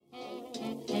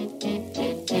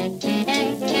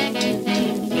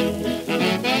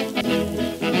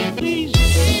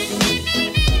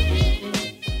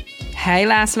Hey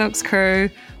Last Looks crew,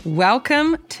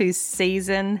 welcome to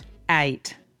season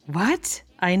 8. What?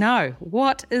 I know,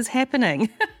 what is happening?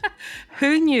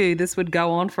 Who knew this would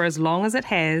go on for as long as it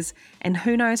has, and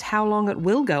who knows how long it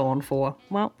will go on for?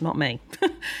 Well, not me.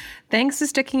 Thanks for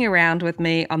sticking around with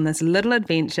me on this little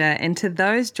adventure, and to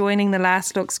those joining the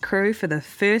Last Looks crew for the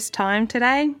first time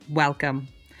today, welcome.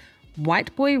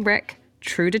 White Boy Rick,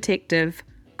 True Detective,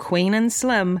 Queen and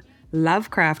Slim,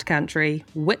 Lovecraft Country,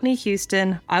 Whitney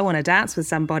Houston, I Want to Dance with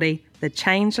Somebody, The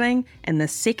Changeling, and the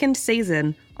second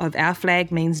season of Our Flag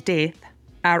Means Death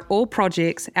are all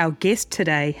projects our guest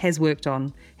today has worked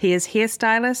on. He is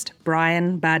hairstylist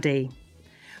Brian Badie.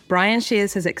 Brian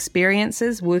shares his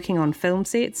experiences working on film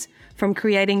sets, from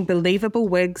creating believable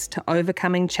wigs to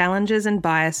overcoming challenges and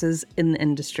biases in the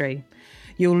industry.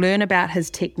 You'll learn about his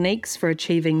techniques for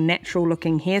achieving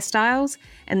natural-looking hairstyles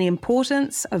and the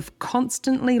importance of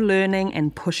constantly learning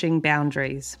and pushing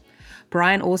boundaries.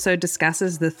 Brian also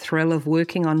discusses the thrill of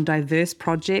working on diverse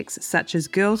projects such as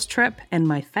Girls Trip and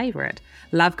my favourite,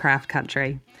 Lovecraft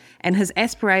Country, and his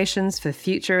aspirations for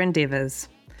future endeavours.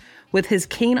 With his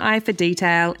keen eye for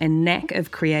detail and knack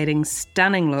of creating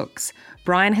stunning looks,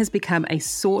 Brian has become a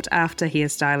sought-after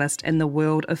hairstylist in the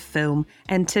world of film,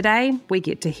 and today we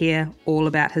get to hear all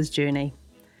about his journey.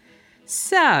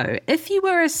 So, if you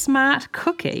were a smart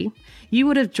cookie, you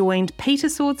would have joined Peter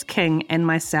Swords King and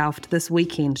myself this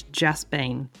weekend just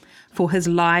been for his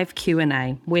live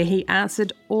Q&A, where he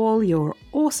answered all your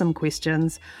awesome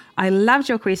questions. I loved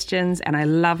your questions and I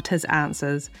loved his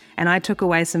answers, and I took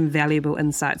away some valuable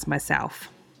insights myself.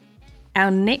 Our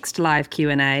next live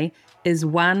Q&A is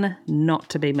one not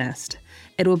to be missed.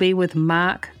 It will be with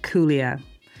Mark Coulier.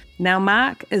 Now,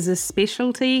 Mark is a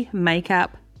specialty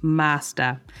makeup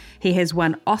master. He has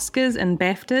won Oscars and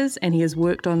BAFTAs, and he has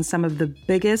worked on some of the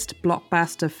biggest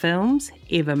blockbuster films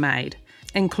ever made,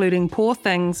 including Poor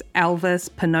Things, Elvis,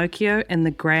 Pinocchio, and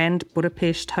the Grand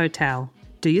Budapest Hotel.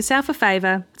 Do yourself a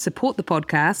favour, support the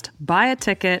podcast, buy a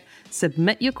ticket,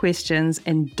 submit your questions,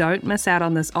 and don't miss out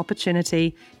on this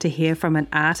opportunity to hear from an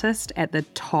artist at the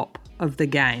top of the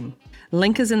game.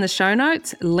 Link is in the show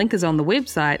notes, link is on the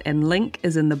website, and link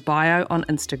is in the bio on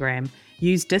Instagram.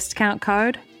 Use discount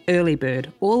code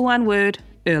EARLYBIRD, all one word,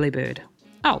 EARLYBIRD.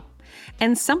 Oh,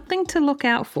 and something to look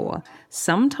out for.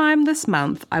 Sometime this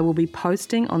month, I will be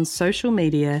posting on social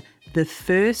media the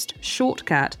first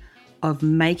shortcut of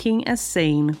making a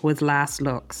scene with Last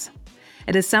Looks.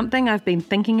 It is something I've been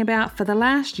thinking about for the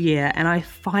last year, and I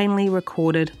finally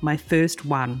recorded my first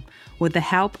one with the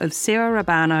help of Sarah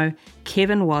Rabano,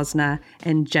 Kevin Wasner,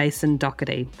 and Jason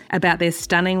Doherty about their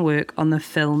stunning work on the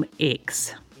film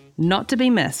X. Not to be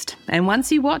missed, and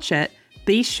once you watch it,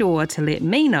 be sure to let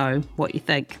me know what you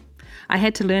think. I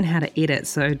had to learn how to edit,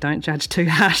 so don't judge too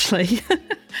harshly.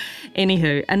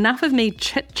 Anywho, enough of me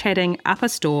chit-chatting up a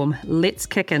storm, let's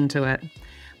kick into it.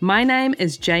 My name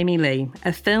is Jamie Lee,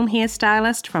 a film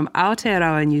hairstylist from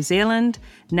Aotearoa, New Zealand,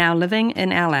 now living in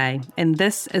LA, and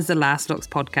this is the Last Looks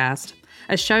podcast,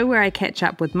 a show where I catch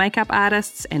up with makeup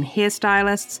artists and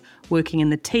hairstylists working in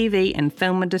the TV and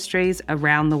film industries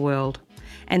around the world.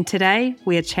 And today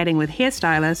we are chatting with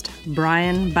hairstylist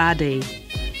Brian Badie.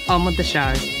 On with the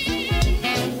show.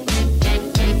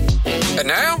 And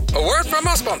now, a word from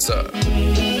our sponsor.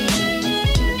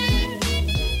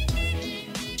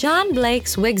 John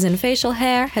Blake's Wigs and Facial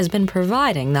Hair has been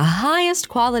providing the highest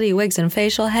quality wigs and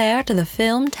facial hair to the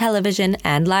film, television,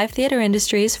 and live theater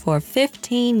industries for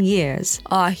 15 years.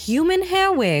 Our human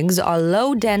hair wigs are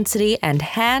low density and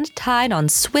hand-tied on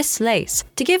Swiss lace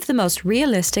to give the most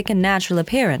realistic and natural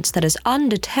appearance that is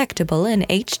undetectable in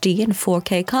HD and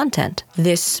 4K content.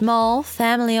 This small,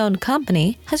 family-owned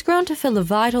company has grown to fill a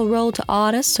vital role to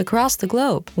artists across the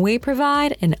globe. We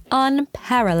provide an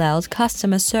unparalleled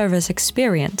customer service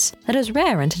experience that is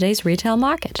rare in today's retail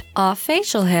market. Our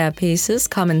facial hair pieces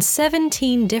come in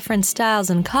 17 different styles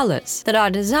and colors that are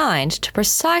designed to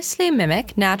precisely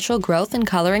mimic natural growth and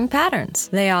coloring patterns.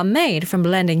 They are made from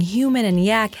blending human and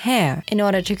yak hair in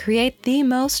order to create the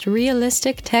most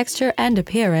realistic texture and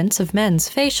appearance of men's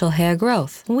facial hair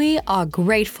growth. We are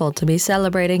grateful to be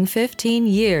celebrating 15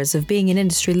 years of being an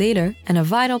industry leader and a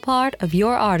vital part of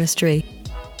your artistry.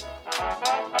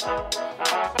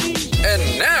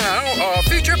 And now, our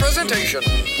feature presentation.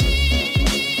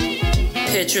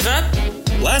 Pictures up.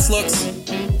 Last looks.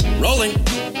 Rolling.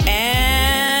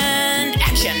 And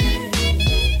action.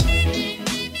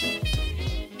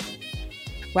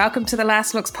 Welcome to the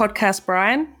Last Looks podcast,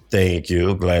 Brian. Thank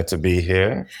you. Glad to be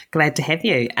here. Glad to have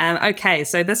you. Okay,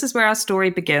 so this is where our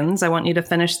story begins. I want you to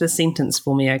finish the sentence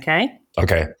for me, okay?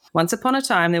 Okay. Once upon a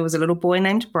time, there was a little boy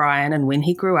named Brian, and when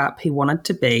he grew up, he wanted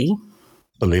to be...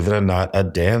 believe it or not, a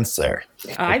dancer.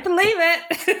 I believe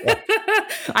it.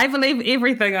 I believe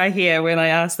everything I hear when I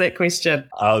ask that question.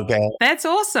 Okay. That's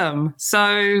awesome.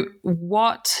 So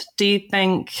what do you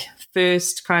think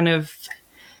first kind of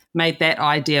made that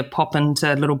idea pop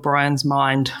into little Brian's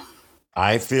mind?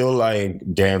 I feel like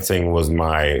dancing was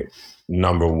my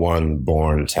number one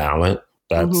born talent.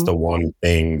 That's the one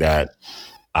thing that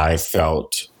I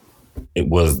felt it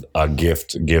was a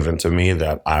gift given to me,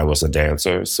 that I was a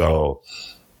dancer. So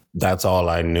that's all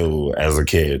I knew as a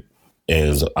kid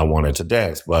is I wanted to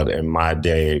dance. But in my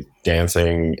day,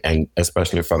 dancing, and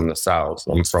especially from the South,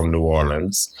 I'm from New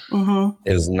Orleans,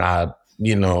 is not,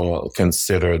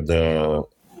 considered the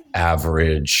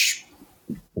average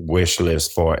wish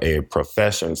list for a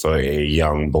profession for a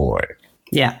young boy.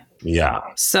 Yeah. Yeah.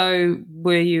 So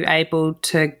were you able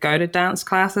to go to dance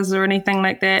classes or anything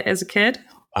like that as a kid?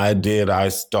 I did.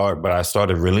 But I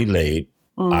started really late.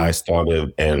 I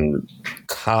started in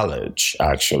college,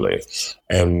 actually,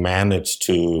 and managed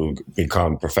to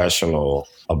become professional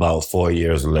about 4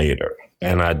 years later.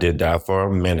 And I did that for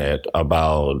a minute,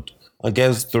 about, I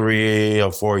guess, 3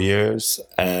 or 4 years,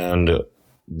 and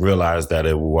realized that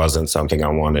it wasn't something I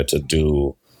wanted to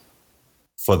do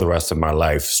for the rest of my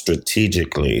life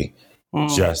strategically,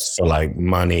 just for like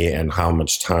money and how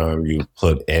much time you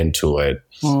put into it.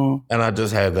 And I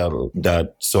just had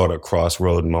that sort of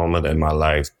crossroad moment in my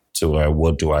life to where,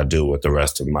 what do I do with the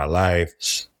rest of my life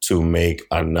to make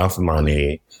enough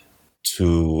money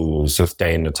to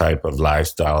sustain the type of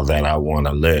lifestyle that I want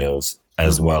to live,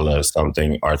 as well as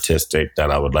something artistic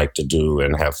that I would like to do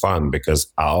and have fun, because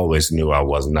I always knew I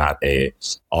was not a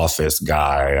office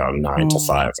guy or 9 to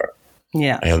 5er.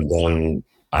 Yeah. And then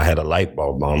I had a light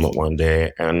bulb moment one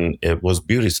day, and it was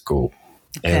beauty school.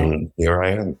 Okay. And here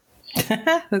I am.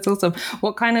 That's awesome.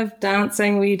 What kind of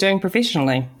dancing were you doing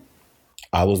professionally?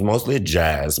 I was mostly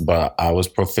jazz, but I was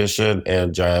proficient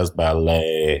in jazz,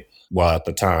 ballet. Well, at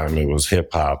the time, it was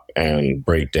hip hop and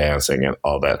break dancing and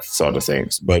all that sort of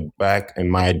things. But back in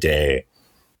my day,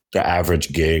 the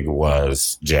average gig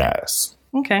was jazz.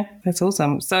 Okay, that's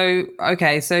awesome. So are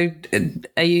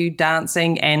you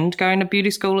dancing and going to beauty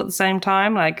school at the same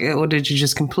time? Or did you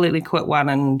just completely quit one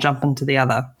and jump into the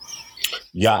other?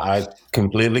 Yeah, I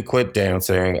completely quit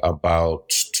dancing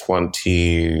about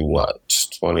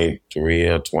 23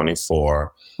 or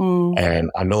 24.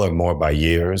 And I know it more by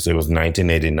years. It was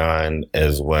 1989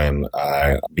 is when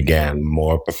I began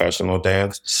more professional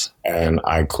dance, and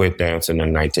I quit dancing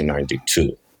in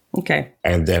 1992. Okay.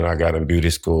 And then I got in beauty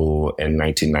school in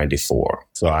 1994.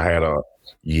 So I had a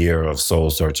year of soul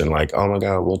searching, like, oh my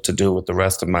God, what to do with the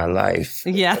rest of my life?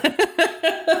 Yeah.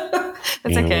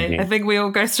 It's okay. I think we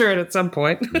all go through it at some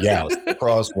point. Yeah,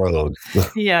 crossroads.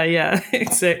 Yeah,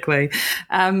 exactly.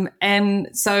 And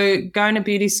so going to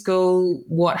beauty school,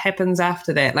 what happens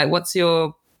after that? Like, what's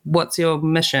your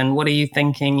mission? What are you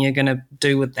thinking you're going to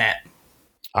do with that?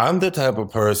 I'm the type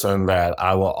of person that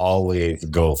I will always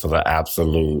go for the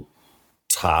absolute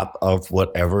top of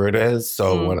whatever it is.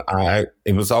 So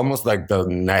it was almost like the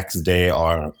next day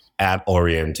or at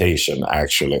orientation,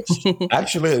 actually.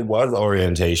 Actually, it was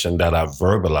orientation that I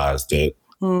verbalized it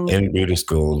in beauty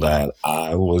school, that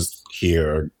I was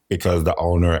here because the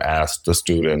owner asked the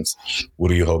students, what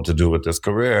do you hope to do with this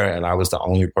career? And I was the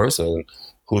only person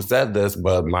who said this,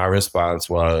 but my response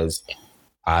was,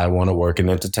 I want to work in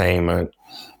entertainment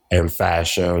and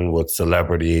fashion with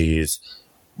celebrities.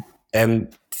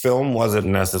 And film wasn't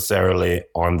necessarily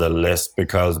on the list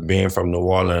because being from New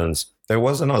Orleans, there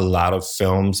wasn't a lot of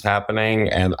films happening,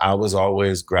 and I was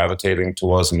always gravitating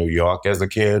towards New York as a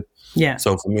kid. Yeah.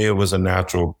 So for me, it was a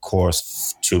natural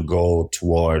course to go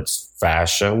towards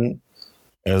fashion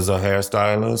as a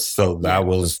hairstylist. So that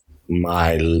was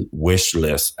my wish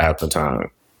list at the time.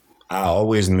 I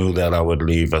always knew that I would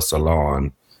leave a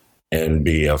salon and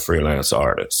be a freelance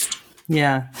artist.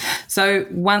 Yeah. So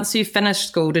once you finished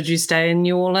school, did you stay in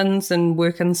New Orleans and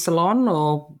work in salon,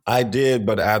 or? I did,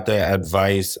 but at the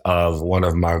advice of one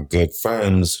of my good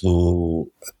friends who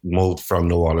moved from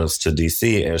New Orleans to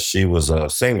DC, and she was a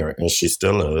singer, and she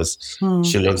still is.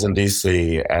 She lives in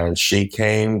DC, and she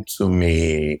came to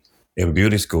me in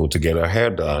beauty school to get her hair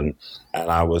done.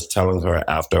 And I was telling her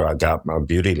after I got my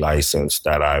beauty license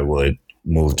that I would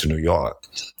move to New York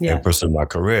and pursue my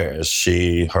career.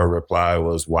 Her reply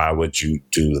was, why would you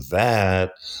do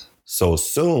that so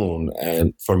soon?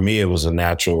 And for me, it was a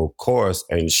natural course.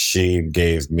 And she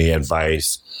gave me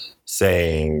advice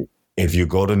saying, if you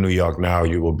go to New York now,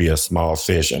 you will be a small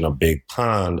fish in a big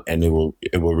pond, and it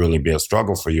will really be a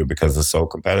struggle for you because it's so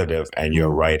competitive and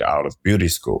you're right out of beauty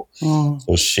school.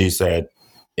 So she said,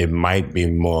 it might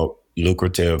be more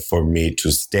lucrative for me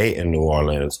to stay in New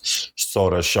Orleans,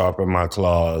 sort of sharpen my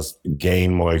claws,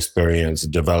 gain more experience,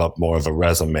 develop more of a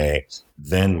resume,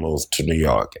 then move to New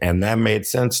York. And that made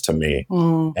sense to me.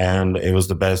 And it was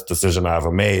the best decision I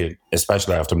ever made,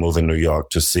 especially after moving to New York,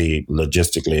 to see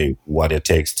logistically what it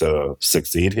takes to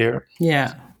succeed here.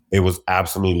 Yeah. It was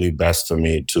absolutely best for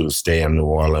me to stay in New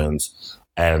Orleans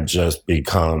and just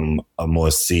become a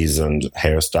more seasoned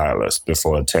hairstylist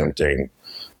before attempting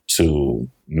to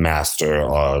master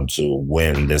or to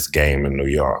win this game in New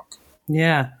York.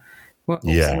 Yeah. What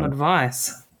awesome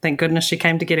advice. Thank goodness she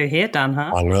came to get her hair done,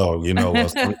 huh? I know. Well,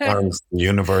 sometimes the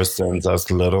universe sends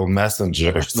us little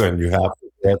messengers and you have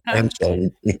to pay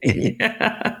attention.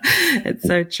 Yeah, it's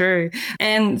so true.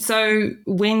 And so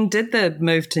when did the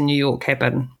move to New York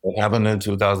happen? It happened in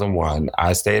 2001.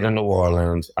 I stayed in New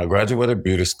Orleans. I graduated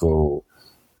beauty school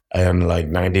in like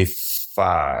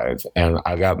 95, and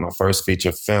I got my first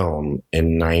feature film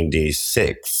in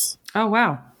 96. Oh,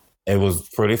 wow. It was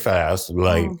pretty fast,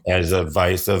 like as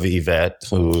advice of Yvette,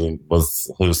 who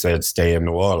said stay in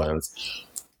New Orleans.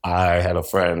 I had a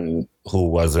friend who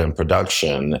was in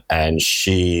production, and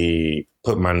she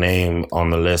put my name on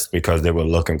the list because they were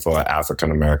looking for an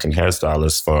African-American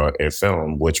hairstylist for a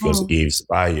film, which was Eve's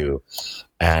Bayou.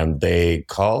 And they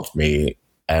called me,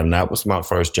 and that was my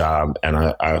first job. And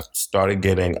I started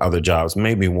getting other jobs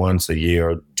maybe once a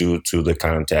year due to the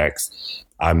contacts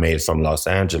I made from Los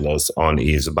Angeles on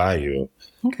Eve's Bayou.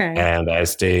 Okay. And I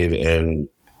stayed in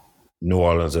New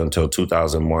Orleans until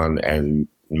 2001 and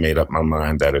made up my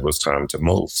mind that it was time to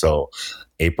move. So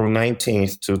April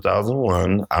 19th,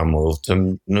 2001, I moved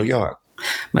to New York.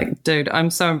 Like, dude,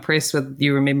 I'm so impressed with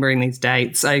you remembering these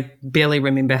dates. I barely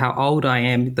remember how old I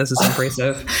am. This is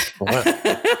impressive.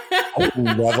 I will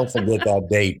never forget that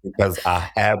date because I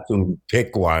had to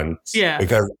pick one. Yeah.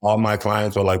 Because all my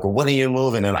clients were like, well, when are you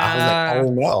moving? And I was like, I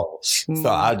don't know. So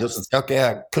I just,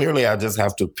 clearly I just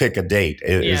have to pick a date.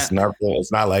 It's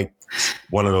not like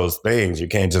one of those things. You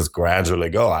can't just gradually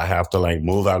go. I have to like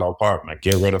move out of apartment,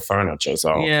 get rid of furniture.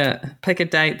 So yeah, pick a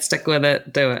date, stick with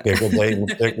it, do it. Pick a date and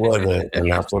stick with it.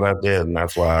 And that's what I did. And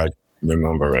that's why I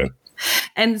remember it.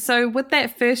 And so with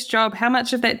that first job, how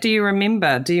much of that do you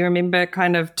remember? Do you remember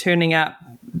kind of turning up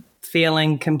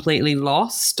feeling completely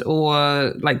lost,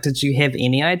 or like did you have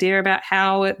any idea about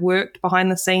how it worked behind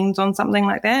the scenes on something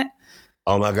like that?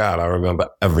 Oh my God, I remember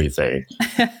everything.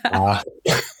 And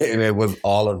it was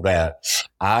all of that.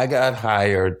 I got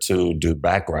hired to do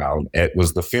background. It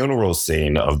was the funeral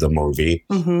scene of the movie.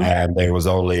 And there was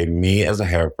only me as a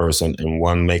hair person and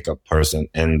one makeup person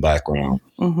in background.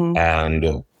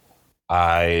 And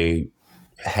I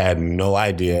had no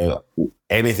idea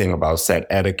anything about set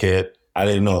etiquette. I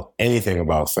didn't know anything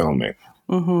about filming.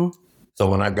 So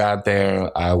when I got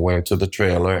there, I went to the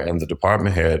trailer, and the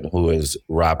department head, who is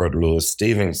Robert Louis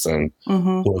Stevenson,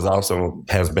 who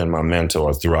has been my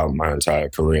mentor throughout my entire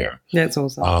career. That's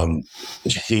awesome.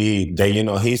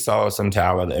 He saw some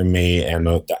talent in me, and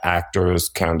the actors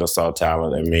kind of saw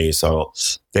talent in me. So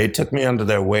they took me under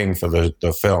their wing for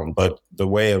the film. But the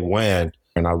way it went,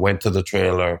 and I went to the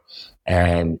trailer,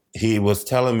 and he was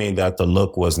telling me that the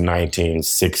look was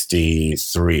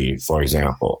 1963, for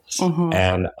example.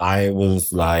 And I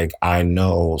was like, I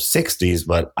know 60s,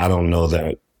 but I don't know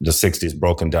that the 60s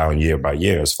broken down year by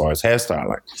year as far as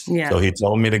hairstyling. Yeah. So he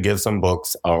told me to get some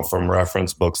books from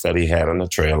reference books that he had in the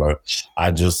trailer.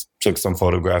 I just took some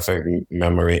photographic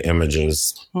memory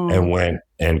images and went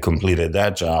and completed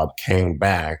that job, came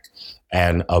back.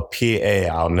 And a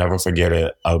PA, I'll never forget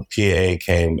it, a PA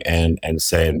came in and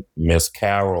said, Miss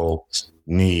Carol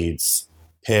needs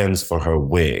pins for her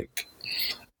wig.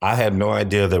 I had no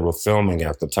idea they were filming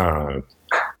at the time.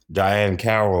 Diane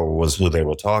Carroll was who they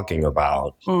were talking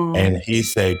about. And he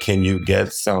said, can you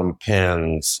get some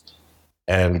pins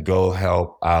and go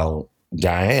help out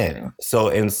Diane? So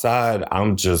inside,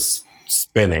 I'm just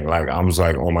spinning. Like, I was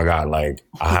like, oh my God, like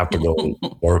I have to go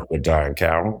work with Diane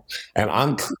Carroll. And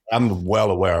I'm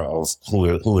well aware of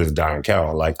who is Diane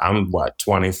Carroll. Like, I'm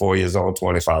 24 years old,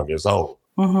 25 years old.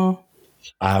 I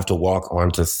have to walk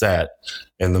onto set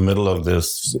in the middle of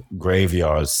this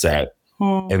graveyard set.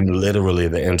 And literally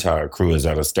the entire crew is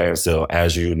at a standstill.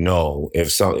 As you know,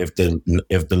 if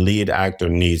the lead actor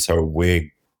needs her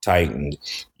wig tightened,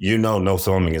 no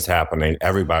filming is happening.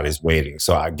 Everybody's waiting.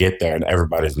 So I get there and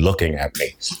everybody's looking at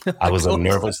me. I was a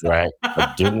nervous wreck.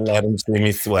 I didn't let them see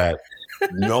me sweat.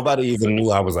 Nobody even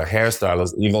knew I was a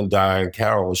hairstylist. Even Diane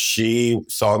Carroll, she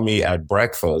saw me at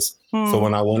breakfast So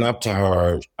when I went up to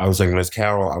her, I was like, Miss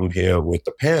Carol, I'm here with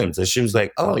the pins. And she was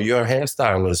like, oh, you're a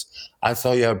hairstylist. I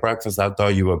saw you at breakfast. I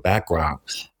thought you were background.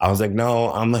 I was like,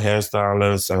 no, I'm a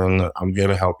hairstylist and I'm here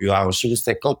to help you out. And she was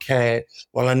like, okay,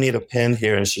 well, I need a pin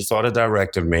here. And she sort of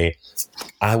directed me.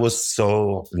 I was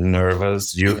so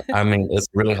nervous. It's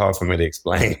really hard for me to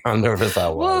explain how nervous I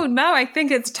was. Well, no, I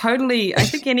think I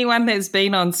think anyone that's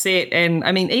been on set, and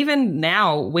I mean, even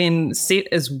now when set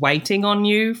is waiting on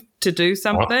you to do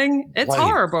something, it's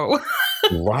horrible.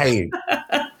 Right.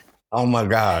 Oh my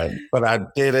God. But I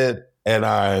did it and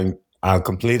I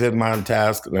completed my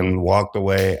task and walked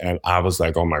away. And I was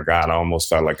like, oh my God, I almost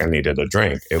felt like I needed a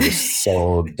drink. It was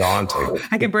so daunting.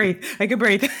 I can breathe.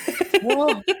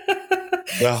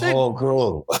 The whole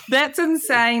crew. That's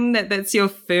insane that's your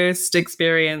first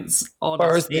experience on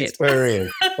First set.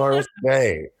 experience. First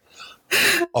day.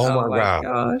 Oh my God.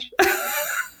 Gosh.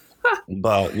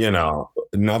 But,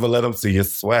 never let them see you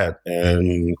sweat.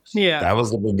 And that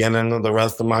was the beginning of the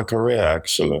rest of my career,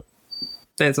 actually.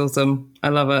 That's awesome. I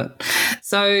love it.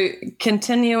 So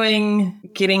continuing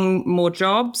getting more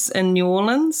jobs in New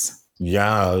Orleans?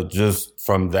 Yeah, just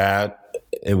from that,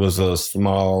 it was a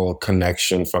small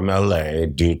connection from LA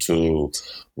due to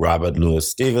Robert Louis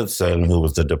Stevenson, who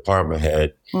was the department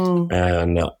head.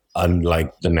 And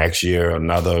unlike the next year,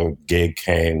 another gig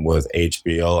came with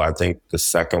HBO. I think the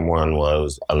second one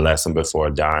was A Lesson Before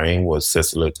Dying with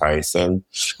Cicely Tyson.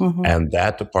 And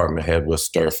that department head was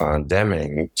Stefan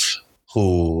Deming,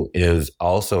 who is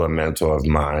also a mentor of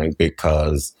mine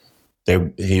because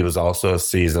he was also a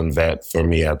seasoned vet for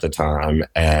me at the time.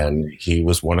 And he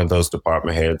was one of those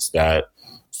department heads that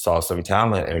saw some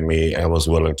talent in me and was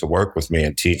willing to work with me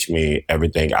and teach me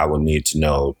everything I would need to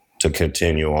know to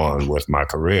continue on with my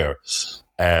career.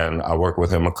 And I worked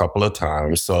with him a couple of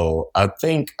times. So I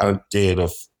think I did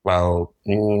about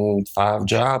 5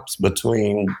 jobs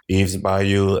between Eve's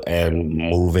Bayou and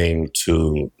moving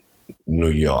to New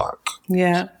York.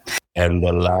 Yeah. And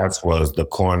the last was The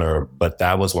Corner, but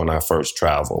that was when I first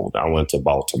traveled. I went to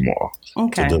Baltimore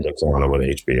to do The Corner with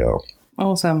HBO.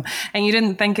 Awesome. And you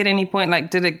didn't think at any point, like,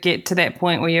 did it get to that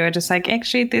point where you were just like,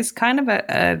 actually, there's kind of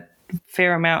a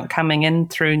fair amount coming in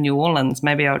through New Orleans,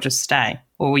 maybe I'll just stay?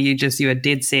 Or were you were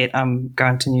dead set, I'm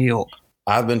going to New York?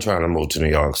 I've been trying to move to New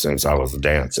York since I was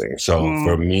dancing. So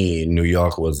for me, New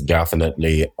York was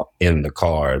definitely in the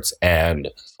cards. And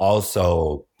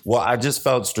also, I just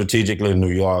felt strategically New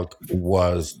York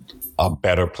was a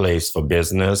better place for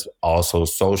business. Also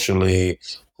socially,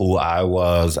 who I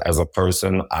was as a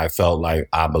person, I felt like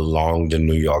I belonged in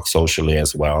New York socially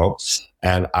as well.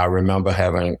 And I remember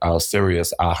having a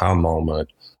serious aha moment.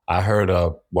 I heard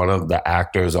one of the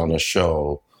actors on the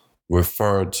show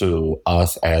refer to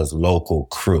us as local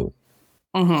crew.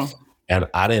 And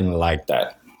I didn't like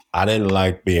that. I didn't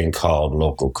like being called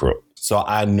local crew. So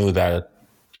I knew that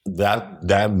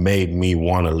made me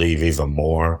want to leave even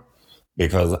more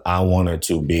because I wanted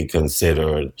to be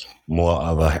considered more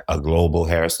of a global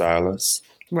hairstylist.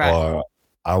 Right. Or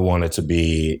I wanted to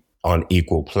be on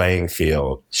equal playing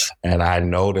field. And I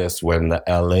noticed when the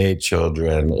LA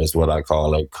children, is what I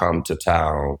call it, come to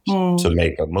town to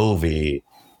make a movie,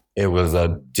 it was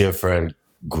a different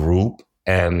group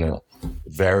and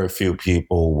very few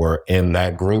people were in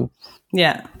that group.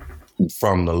 Yeah.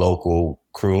 From the local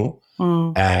crew.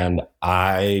 And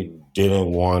I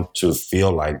didn't want to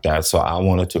feel like that. So I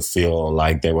wanted to feel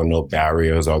like there were no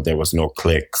barriers or there was no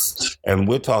cliques. And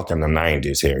we're talking the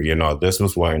 90s here. This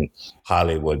was when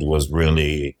Hollywood was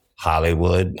really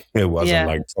Hollywood. It wasn't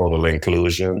like total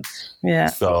inclusion. Yeah.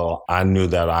 So I knew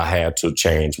that I had to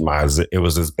change it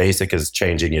was as basic as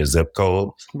changing your zip code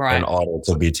in order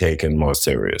to be taken more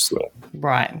seriously.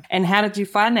 Right. And how did you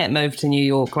find that move to New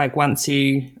York, like once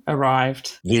you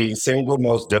arrived? The single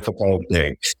most difficult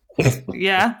thing.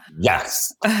 Yeah?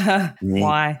 Yes.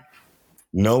 Why?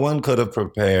 No one could have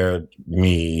prepared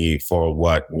me for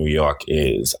what New York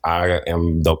is. I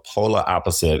am the polar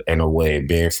opposite in a way,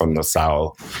 being from the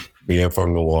South, being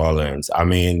from New Orleans. I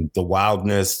mean, the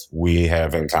wildness we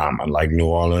have in common. Like New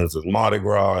Orleans is Mardi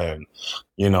Gras and,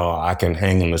 I can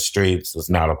hang in the streets. It's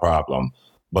not a problem.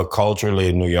 But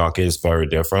culturally, New York is very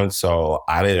different. So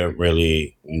I didn't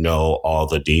really know all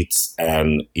the deets.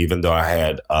 And even though I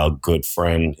had a good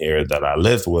friend here that I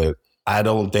lived with, I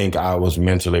don't think I was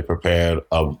mentally prepared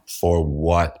for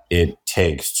what it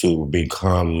takes to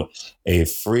become a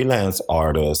freelance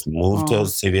artist, move to a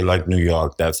city like New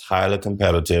York that's highly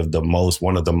competitive,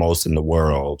 one of the most in the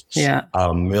world. Yeah.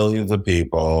 Millions of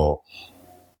people.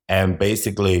 And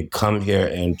basically come here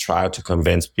and try to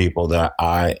convince people that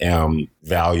I am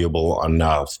valuable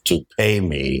enough to pay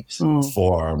me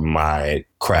for my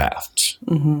craft.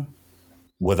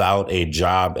 without a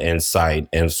job in sight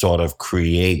and sort of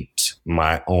create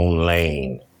my own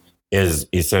lane is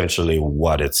essentially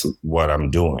what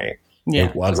I'm doing. Yeah.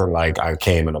 It wasn't like I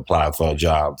came and applied for a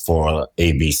job for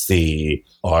ABC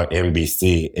or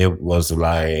NBC. It was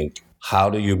like, how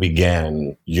do you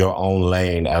begin your own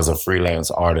lane as a freelance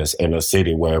artist in a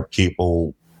city where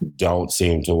people don't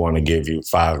seem to want to give you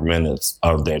 5 minutes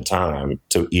of their time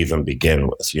to even begin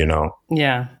with, you know?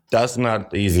 Yeah. That's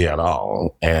not easy at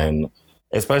all. And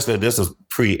especially this is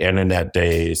pre-internet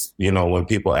days, you know, when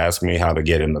people ask me how to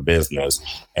get in the business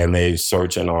and they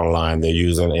searching online, they're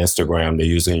using Instagram, they're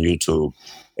using YouTube.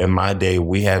 In my day,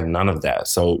 we had none of that.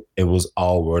 So it was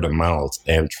all word of mouth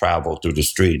and travel through the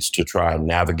streets to try and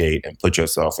navigate and put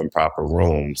yourself in proper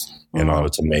rooms in order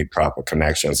to make proper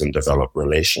connections and develop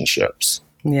relationships.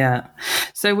 Yeah.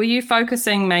 So were you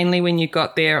focusing mainly when you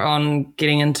got there on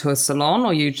getting into a salon,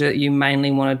 or you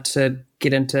mainly wanted to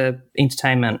get into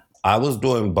entertainment? I was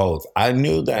doing both. I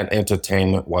knew that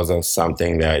entertainment wasn't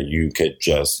something that you could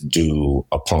just do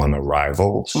upon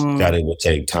arrival, that it would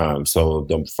take time. So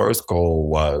the first goal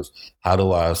was, how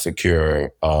do I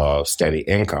secure a steady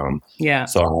income? Yeah.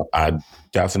 So I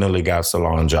definitely got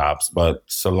salon jobs, but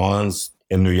salons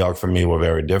in New York for me were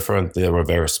very different. They were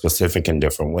very specific in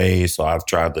different ways. So I've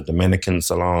tried the Dominican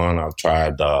salon. I've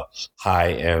tried the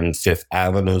high-end Fifth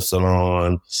Avenue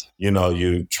salon. You know,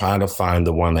 you try to find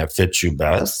the one that fits you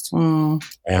best.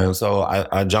 And so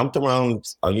I jumped around.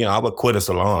 You know, I would quit a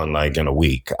salon like in a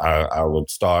week. I would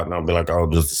start and I'd be like, oh,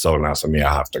 this is so nice for me.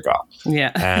 I have to go.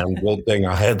 Yeah. And good thing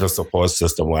I had the support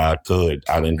system where I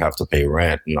didn't have to pay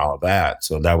rent and all that.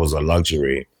 So that was a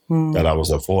luxury that I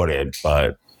was afforded.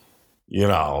 But you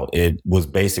know, it was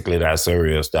basically that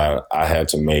serious that I had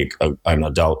to make an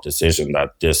adult decision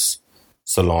that this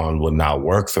salon would not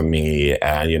work for me.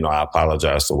 And, you know, I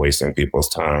apologize for wasting people's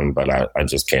time, but I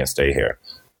just can't stay here.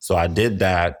 So I did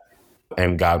that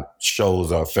and got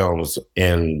shows or films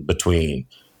in between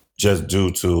just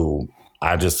due to,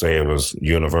 I just say it was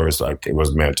universe, like it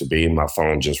was meant to be. My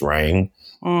phone just rang.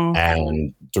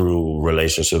 And through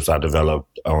relationships I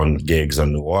developed on gigs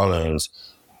in New Orleans,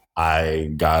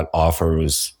 I got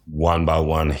offers one by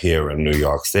one here in New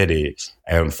York City.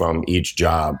 And from each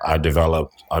job, I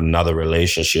developed another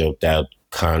relationship that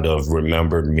kind of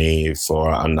remembered me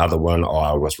for another one, or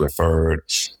I was referred.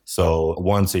 So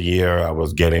once a year, I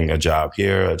was getting a job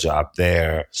here, a job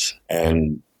there,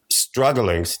 and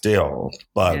struggling still,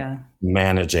 but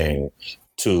managing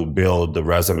to build the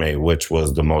resume, which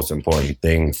was the most important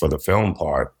thing for the film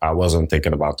part. I wasn't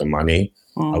thinking about the money.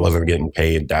 I wasn't getting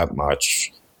paid that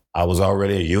much. I was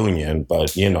already a union,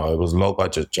 but, you know, it was low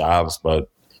budget jobs, but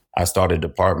I started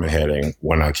department heading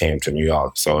when I came to New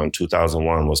York. So in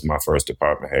 2001 was my first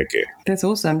department head gig. That's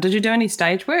awesome. Did you do any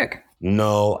stage work?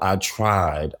 No, I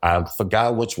tried. I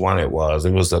forgot which one it was.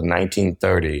 It was a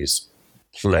 1930s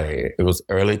play. It was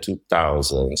early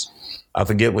 2000s. I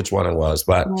forget which one it was,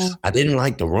 but I didn't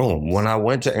like the room. When I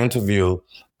went to interview,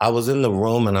 I was in the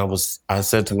room and I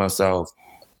said to myself,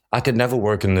 I could never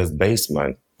work in this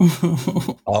basement.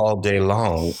 All day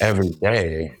long, every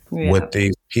day, with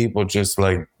these people just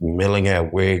like milling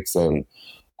at wigs, and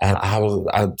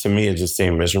to me it just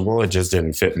seemed miserable. It just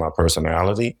didn't fit my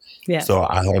personality. So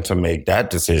I had to make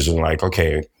that decision. Like,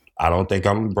 okay, I don't think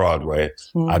I'm Broadway.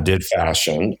 I did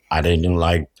fashion. I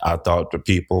thought the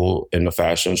people in the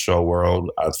fashion show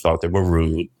world, I thought they were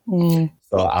rude.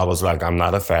 So I was like, I'm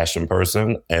not a fashion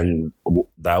person, and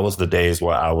that was the days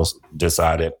where I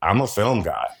decided I'm a film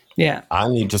guy. Yeah. I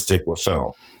need to stick with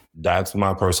film. That's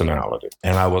my personality.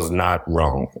 And I was not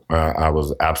wrong. I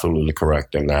was absolutely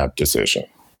correct in that decision.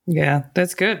 Yeah,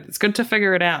 that's good. It's good to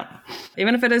figure it out.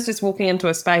 Even if it is just walking into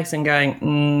a space and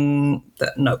going,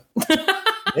 no.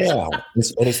 Yeah,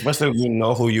 especially if you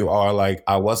know who you are. Like,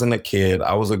 I wasn't a kid.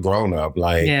 I was a grown-up.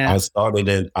 Like,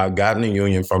 I got in the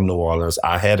union from New Orleans.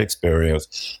 I had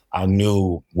experience. I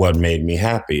knew what made me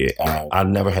happy. I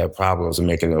never had problems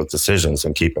making those decisions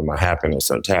and keeping my happiness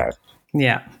intact.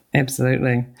 Yeah,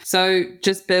 absolutely. So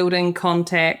just building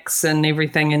contacts and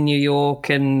everything in New York.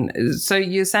 And so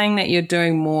you're saying that you're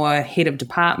doing more head of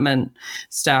department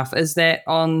stuff. Is that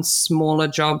on smaller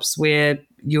jobs where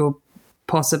you're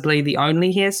possibly the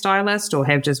only hairstylist or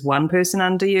have just one person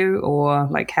under you? Or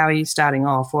like, how are you starting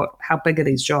off? How big are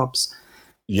these jobs?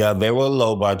 Yeah, they were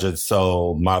low budget.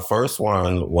 So my first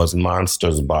one was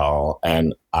Monsters Ball,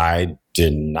 and I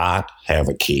did not have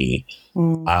a key.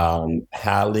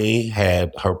 Hallie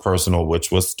had her personal,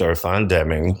 which was Stefan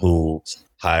Deming, who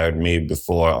hired me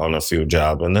before on a few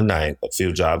jobs in the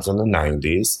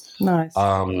 90s. Nice.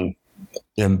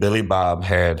 And Billy Bob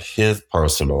had his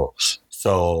personal.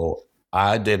 So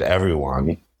I did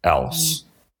everyone else.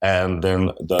 And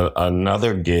then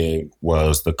another gig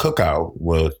was the cookout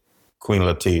with Queen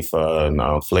Latifah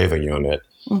and Flavor Unit.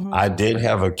 Mm-hmm. I did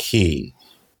have a key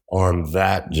on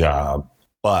that job,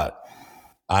 but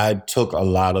I took a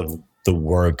lot of the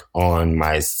work on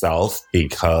myself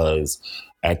because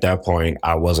at that point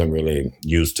I wasn't really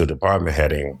used to department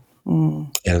heading.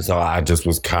 Mm. And so I just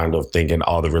was kind of thinking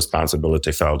all the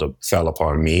responsibility fell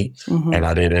upon me. Mm-hmm. And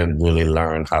I didn't really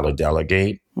learn how to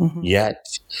delegate yet.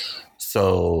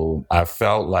 So I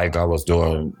felt like I was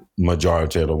doing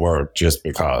majority of the work just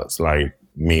because, like,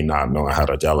 me not knowing how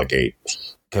to delegate.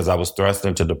 Because I was thrust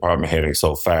into department heading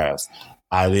so fast,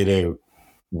 I didn't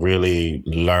really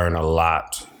learn a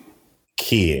lot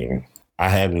keying. I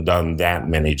hadn't done that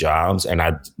many jobs, and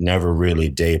I never really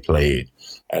day played,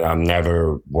 and I've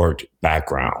never worked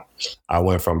background. I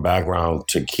went from background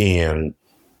to keying,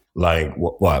 like,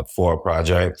 4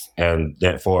 projects, and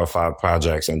then 4 or 5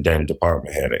 projects, and then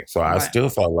department heading. So I still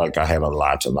felt like I had a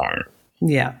lot to learn.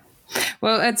 Yeah.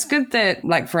 Well, it's good that,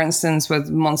 like, for instance, with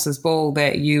Monsters Ball,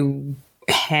 that you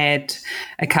had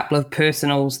a couple of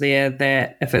personals there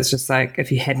that if it's just like,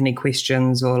 if you had any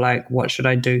questions or like, what should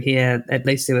I do here? At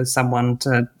least there was someone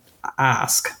to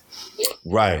ask.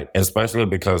 Right. Especially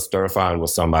because Stirfine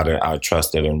was somebody I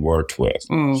trusted and worked with.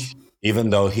 Mm.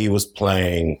 Even though he was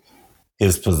playing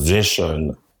his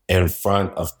position in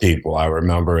front of people, I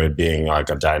remember it being like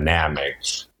a dynamic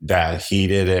that he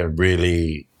didn't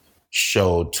really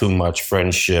show too much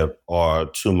friendship or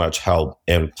too much help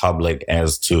in public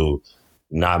as to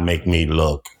not make me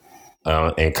look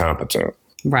incompetent.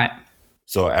 Right.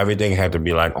 So everything had to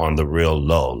be like on the real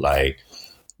low. Like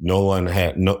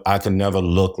I could never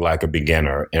look like a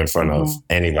beginner in front of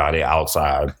anybody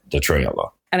outside the trailer.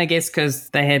 And I guess because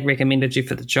they had recommended you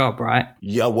for the job, right?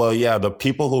 Yeah, well, yeah, the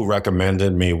people who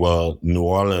recommended me were New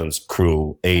Orleans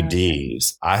crew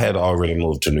ADs. I had already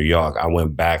moved to New York. I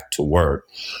went back to work.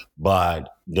 But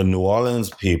the New Orleans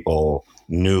people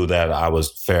knew that I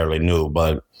was fairly new,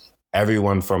 but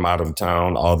everyone from out of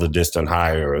town, all the distant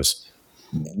hires,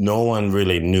 no one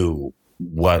really knew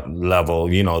what level,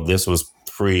 this was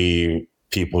pre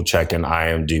people checking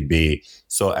IMDb.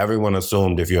 So everyone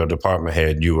assumed if you're a department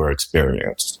head, you were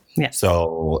experienced. Yeah.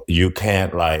 So you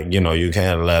can't you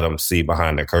can't let them see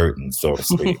behind the curtain, so to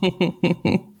speak.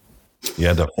 You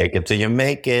have to fake it till you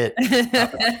make it.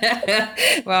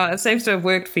 Well, it seems to have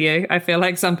worked for you. I feel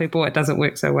like some people it doesn't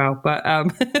work so well, but oh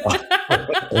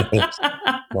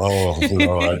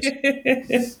Lord.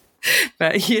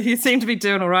 But you seem to be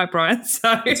doing all right, Brian. So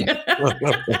I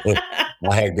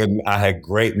had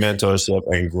great mentorship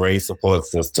and great support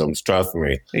systems. Trust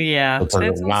me. Yeah. Because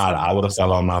if not, I would have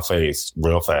fell on my face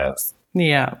real fast.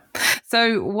 Yeah.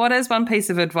 So what is one piece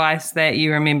of advice that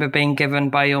you remember being given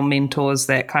by your mentors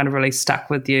that kind of really stuck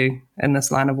with you in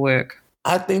this line of work?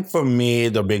 I think for me,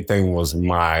 the big thing was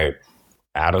my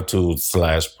attitude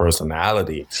 /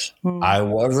 personality. I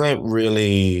wasn't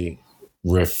really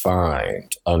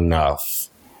refined enough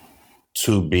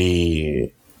to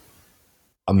be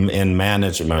in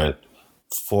management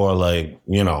for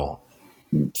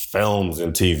films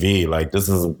and TV. Like, this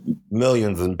is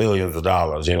millions and billions of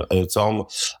dollars. It's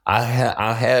almost, I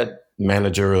had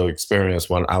managerial experience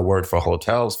when I worked for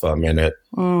hotels for a minute.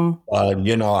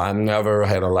 I never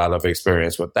had a lot of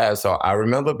experience with that. So I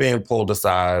remember being pulled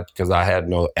aside because I had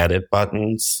no edit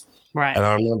buttons. Right. And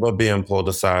I remember being pulled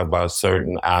aside by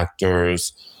certain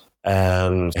actors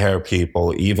and hair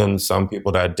people, even some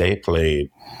people that day played,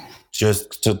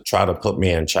 just to try to put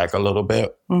me in check a little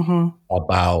bit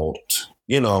about,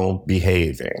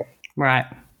 behaving. Right.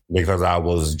 Because I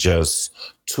was just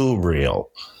too real.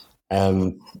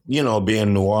 And,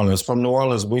 being New Orleans, from New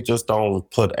Orleans, we just don't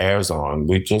put airs on.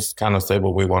 We just kind of say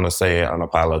what we want to say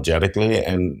unapologetically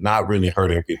and not really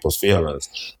hurting people's feelings.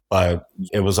 But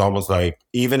it was almost like,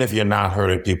 even if you're not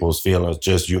hurting people's feelings,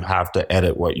 just you have to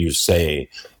edit what you say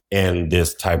in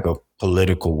this type of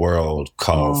political world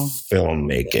called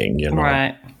filmmaking,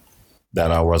 right.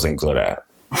 that I wasn't good at.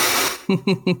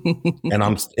 And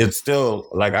I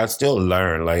still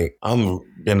learn. Like, I'm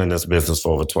been in this business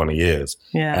for over 20 years.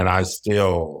 Yeah. And I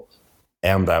still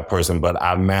am that person, but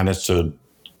I've managed to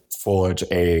forge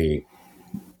a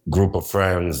group of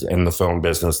friends in the film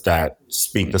business that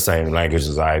speak the same language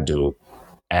as I do.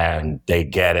 And they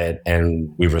get it,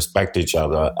 and we respect each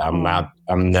other.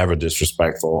 I'm never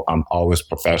disrespectful. I'm always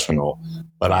professional,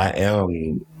 but I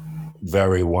am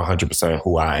very 100%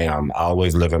 who I am. I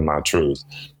always live in my truth,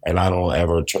 and I don't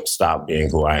ever stop being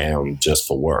who I am just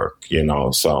for work,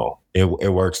 so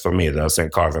it works for me. That's in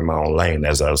carving my own lane,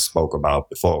 as I spoke about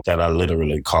before, that I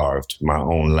literally carved my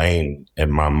own lane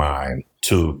in my mind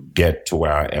to get to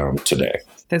where I am today.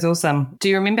 That's awesome. Do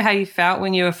you remember how you felt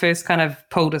when you were first kind of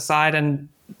pulled aside and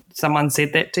someone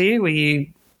said that to you?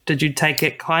 Did you take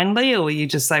it kindly, or were you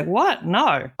just like, what?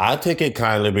 No. I take it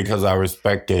kindly because I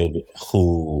respected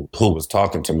who was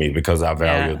talking to me, because I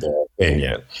valued their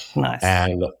opinion. Nice.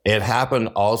 And it happened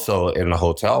also in the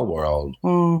hotel world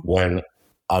when,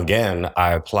 again,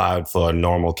 I applied for a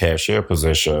normal cashier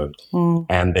position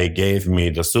and they gave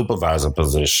me the supervisor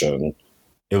position.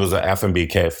 It was an F&B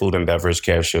food and beverage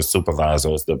cashier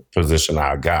supervisor is the position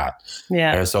I got.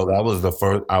 Yeah. And so that was the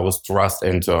first, I was thrust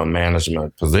into a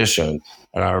management position.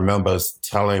 And I remember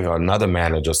telling another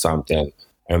manager something,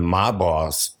 and my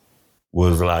boss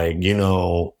was like,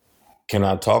 can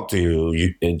I talk to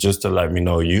you? And just to let me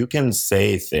know, you can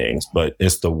say things, but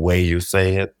it's the way you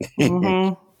say it.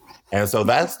 And so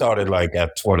that started like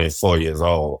at 24 years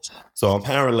old. So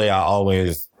apparently I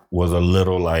always was a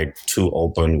little like too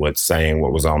open with saying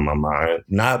what was on my mind.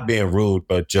 Not being rude,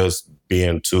 but just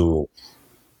being too,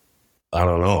 I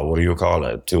don't know, what do you call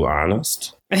it? Too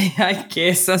honest? I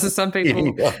guess. So some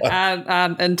people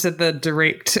aren't into the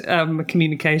direct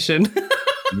communication.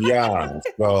 Yeah.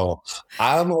 So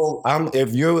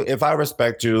if I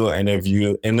respect you, and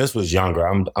and this was younger,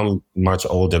 I'm much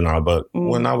older now, but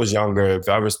when I was younger, if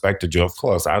I respected you, of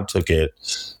course, I took it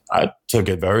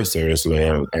very seriously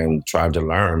and tried to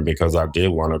learn, because I did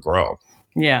want to grow.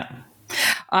 Yeah.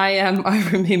 I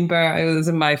remember I was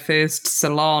in my first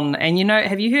salon, and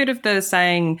have you heard of the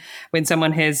saying when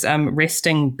someone has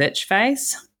resting bitch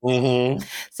face? Mm-hmm.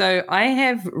 So I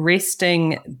have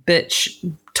resting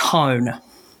bitch tone,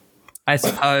 I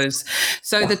suppose.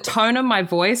 So the tone of my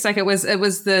voice, like it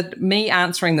was me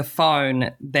answering the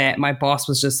phone that my boss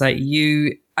was just like,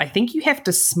 I think you have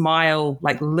to smile,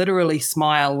 like literally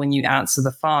smile when you answer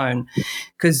the phone,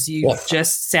 because you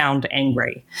just sound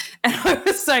angry. And I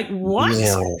was like, what?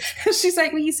 Yeah. She's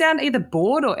like, well, you sound either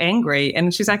bored or angry.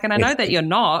 And she's like, and I know that you're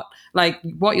not. Like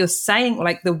what you're saying,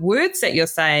 like the words that you're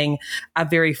saying are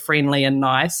very friendly and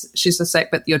nice. She's just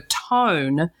like, but your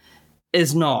tone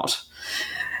is not.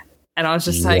 And I was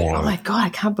just like, oh my God, I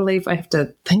can't believe I have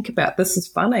to think about this. Is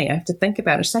funny. I have to think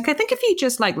about it. She's like, I think if you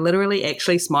just like literally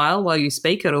actually smile while you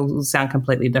speak, it'll sound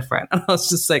completely different. And I was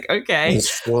just like, okay.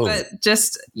 But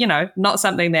just, not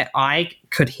something that I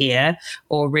could hear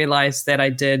or realize that I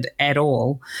did at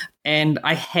all. And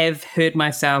I have heard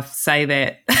myself say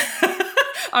that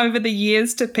over the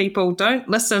years to people. Don't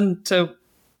listen to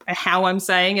how I'm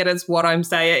saying it, it's what I'm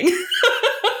saying.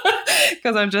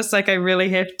 Because I'm just like, I really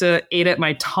have to edit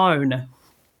my tone.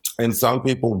 And some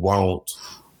people won't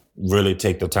really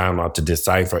take the time out to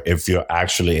decipher if you're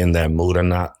actually in that mood or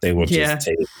not. They will just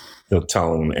take the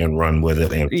tone and run with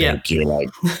it and think you're like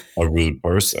a rude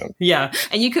person. Yeah.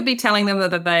 And you could be telling them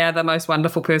that they are the most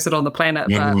wonderful person on the planet,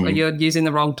 but you're using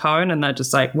the wrong tone, and they're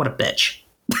just like, what a bitch.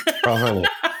 Honey.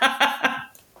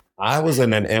 I was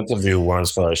in an interview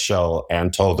once for a show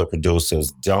and told the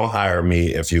producers, don't hire me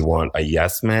if you want a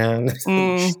yes man.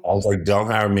 I was like, don't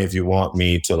hire me if you want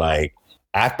me to like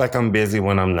act like I'm busy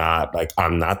when I'm not. Like,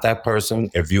 I'm not that person.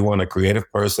 If you want a creative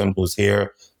person who's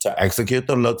here to execute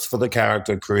the looks for the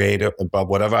character, creative, but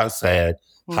whatever I said,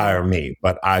 hire me.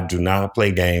 But I do not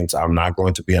play games. I'm not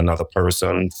going to be another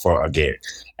person for a gig.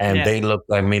 And they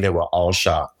looked at me. They were all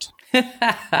shocked.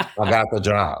 I got the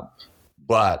job.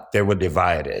 But they were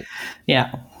divided.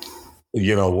 Yeah.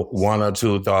 One or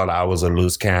two thought I was a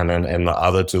loose cannon, and the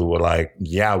other two were like,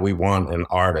 yeah, we want an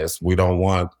artist. We don't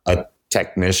want a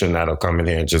technician that'll come in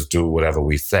here and just do whatever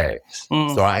we say.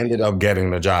 So I ended up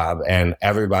getting the job, and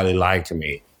everybody liked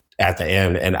me at the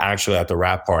end. And actually at the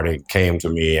rap party came to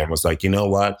me and was like, you know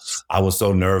what? I was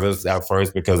so nervous at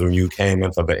first because when you came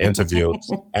in for the interview,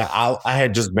 and I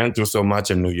had just been through so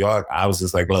much in New York. I was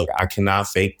just like, look, I cannot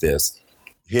fake this.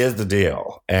 Here's the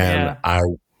deal. And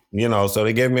so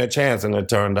they gave me a chance, and it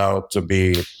turned out to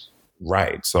be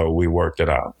right. So we worked it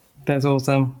out. That's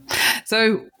awesome.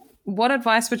 So what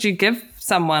advice would you give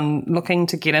someone looking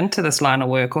to get into this line of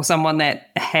work, or someone that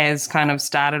has kind of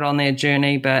started on their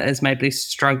journey but is maybe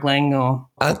struggling? Or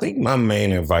I think my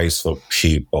main advice for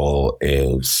people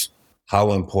is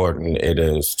how important it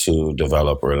is to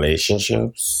develop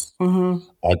relationships.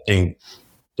 I think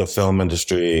the film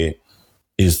industry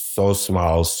is so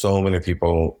small. So many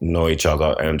people know each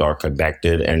other and are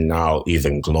connected, and now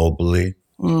even globally.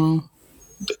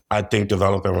 I think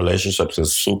developing relationships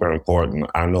is super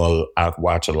important. I know I've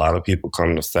watched a lot of people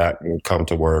come to set and come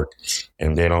to work,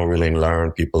 and they don't really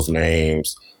learn people's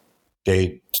names.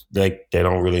 They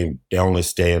only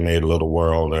stay in their little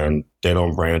world, and they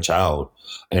don't branch out.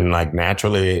 And like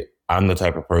naturally, I'm the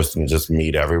type of person to just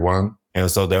meet everyone.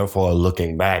 And so therefore,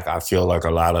 looking back, I feel like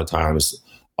a lot of times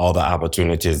all the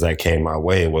opportunities that came my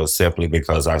way was simply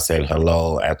because I said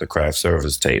hello at the craft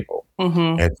service table.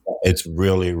 And it's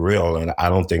really real. And I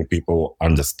don't think people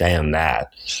understand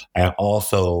that. And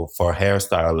also for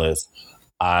hairstylists,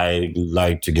 I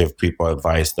like to give people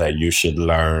advice that you should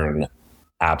learn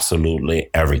absolutely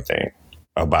everything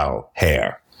about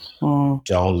hair.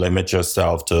 Don't limit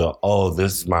yourself to, oh,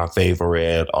 this is my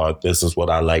favorite, or this is what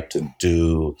I like to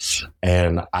do.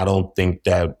 And I don't think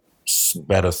that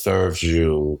better serves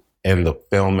you in the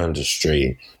film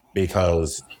industry,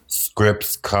 because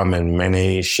scripts come in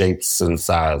many shapes and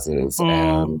sizes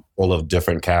and full of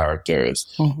different characters.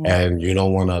 And you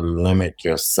don't want to limit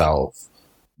yourself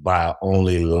by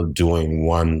only doing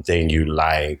one thing you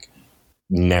like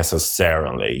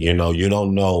necessarily. You know, you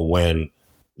don't know when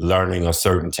learning a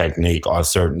certain technique or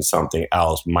certain something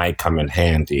else might come in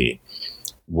handy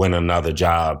when another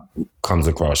job comes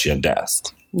across your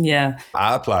desk. Yeah.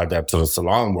 I applied that to the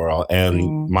salon world,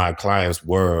 and my clients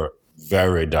were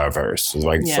very diverse.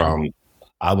 Like from,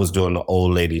 I was doing the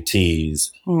old lady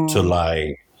tees to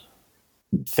like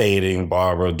fading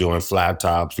barber doing flat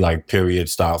tops, like period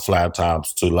style flat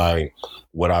tops, to like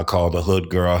what I call the hood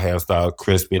girl hairstyle,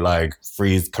 crispy, like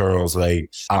freeze curls.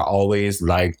 Like I always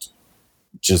liked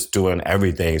just doing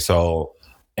everything. So,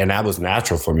 and that was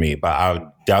natural for me. But I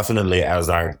definitely, as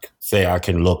I say, I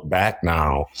can look back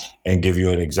now and give you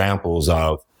an examples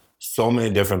of so many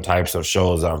different types of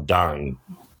shows I've done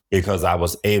because I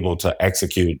was able to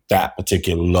execute that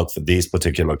particular look for these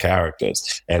particular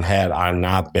characters. And had I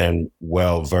not been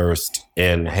well versed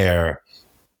in hair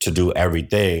to do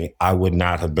everything, I would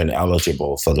not have been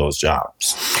eligible for those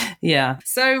jobs. Yeah.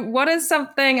 So what is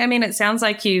something, I mean, it sounds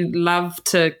like you love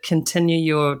to continue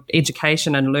your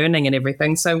education and learning and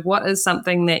everything. So what is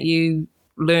something that you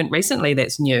learned recently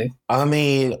that's new? I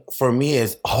mean, for me,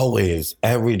 it's always,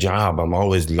 every job, I'm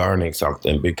always learning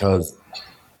something, because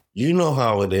you know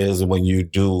how it is when you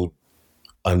do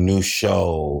a new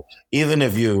show, even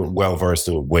if you're well versed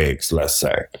with wigs, let's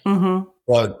say.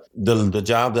 But the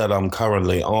job that I'm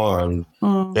currently on,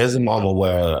 there's a moment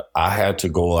where I had to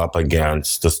go up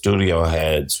against the studio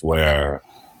heads where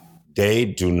they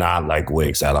do not like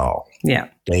wigs at all. Yeah.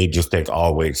 They just think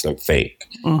all wigs look fake.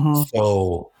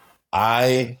 So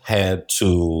I had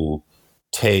to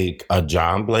take a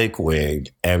John Blake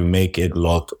wig and make it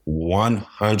look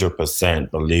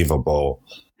 100% believable.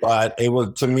 But it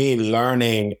was, to me,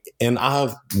 learning, and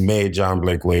I've made John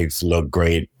Blake wigs look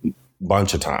great a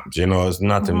bunch of times. You know, it's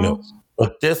nothing new.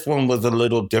 But this one was a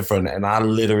little different, and I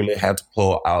literally had to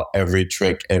pull out every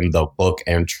trick in the book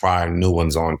and try new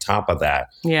ones on top of that.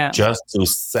 Yeah. Just to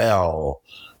sell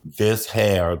this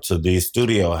hair to these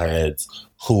studio heads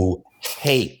who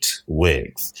hate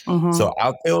wigs. So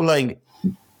I feel like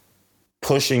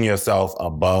pushing yourself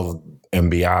above and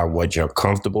beyond what you're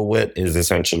comfortable with is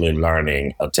essentially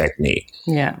learning a technique.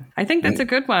 Yeah, I think that's a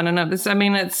good one. And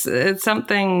it's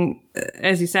something,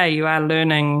 as you say, you are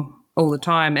learning all the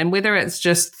time. And whether it's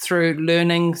just through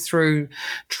learning, through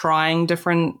trying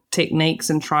different techniques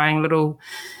and trying little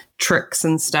tricks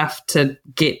and stuff to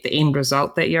get the end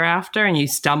result that you're after, and you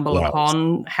stumble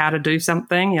upon how to do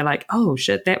something, you're like, oh,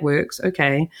 shit, that works.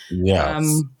 Okay.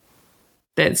 Yes.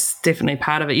 That's definitely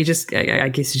part of it. I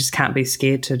guess you just can't be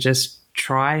scared to just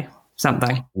try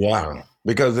something. Yeah,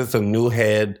 because it's a new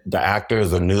head. The actor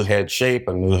is a new head shape,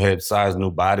 a new head size,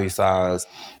 new body size,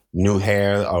 new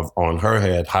hair on her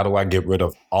head. How do I get rid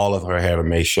of all of her hair to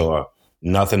make sure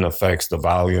nothing affects the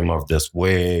volume of this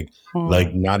wig?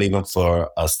 Like, not even for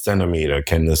a centimeter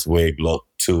can this wig look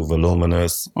too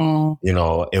voluminous. You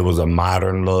know, it was a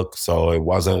modern look, so it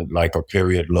wasn't like a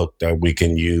period look that we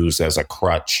can use as a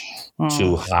crutch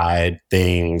to hide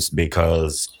things,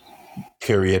 because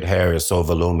period hair is so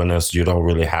voluminous. You don't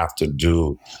really have to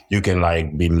you can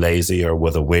like be lazier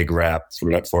with a wig wrap,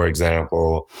 for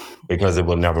example, because it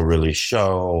will never really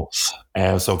show.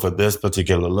 And so for this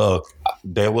particular look,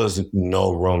 there was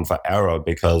no room for error,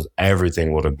 because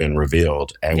everything would have been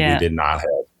revealed, and we did not have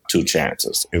two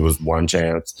chances. It was one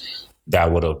chance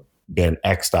that would have been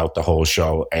X'd out the whole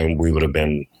show, and we would have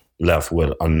been left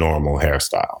with a normal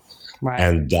hairstyle. Right.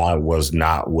 And that was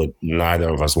not what neither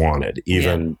of us wanted.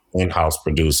 Even in-house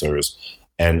producers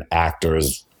and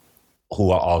actors who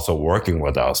are also working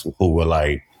with us, who were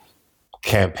like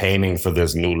campaigning for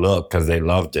this new look because they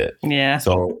loved it. Yeah.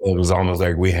 So it was almost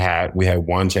like we had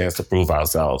one chance to prove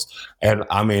ourselves. And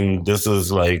I mean, this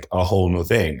is like a whole new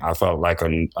thing. I felt like a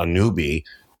newbie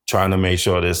trying to make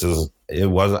sure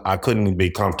I couldn't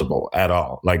be comfortable at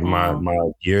all. Like my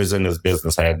years in this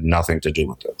business had nothing to do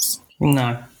with this.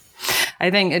 No. I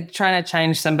think trying to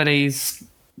change somebody's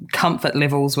comfort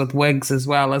levels with wigs as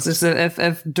well. It's just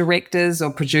if directors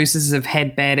or producers have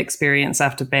had bad experience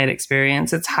after bad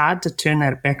experience, it's hard to turn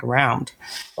that back around.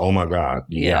 Oh my God.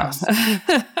 Yes.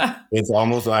 Yeah. It's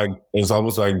almost like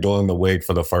doing the wig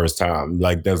for the first time.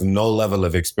 Like there's no level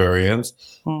of experience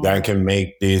that can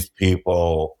make these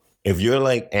people, if you're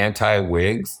like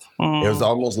anti-wigs, there's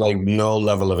almost like no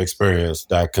level of experience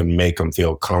that can make them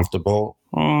feel comfortable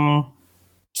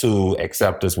to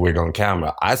accept this wig on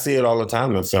camera. I see it all the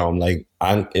time in film. Like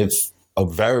it's a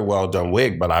very well done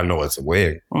wig, but I know it's a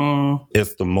wig.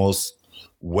 It's the most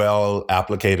well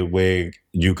applicated wig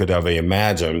you could ever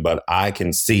imagine, but I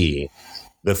can see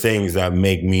the things that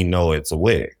make me know it's a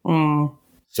wig.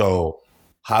 So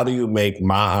how do you make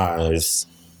my eyes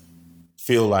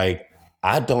feel like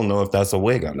I don't know if that's a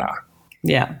wig or not?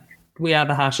 Yeah. We are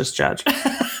the harshest judge.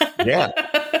 Yeah.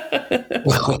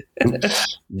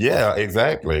 Yeah,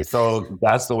 exactly. So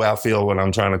that's the way I feel when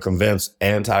I'm trying to convince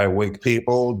anti-wig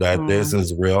people that this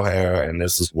is real hair and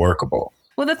this is workable.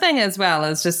 Well, the thing as well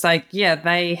is just like, yeah,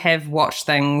 they have watched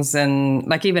things, and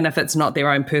like even if it's not their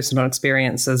own personal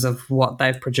experiences of what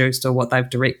they've produced or what they've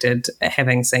directed,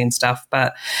 having seen stuff,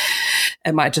 but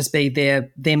it might just be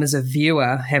them as a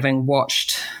viewer having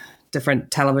watched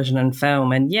different television and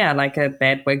film, and yeah, like a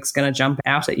bad wig's going to jump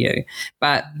out at you.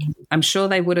 But I'm sure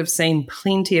they would have seen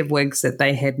plenty of wigs that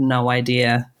they had no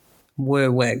idea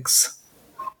were wigs.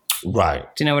 Right.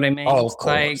 Do you know what I mean? Oh, of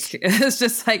course. Like, it's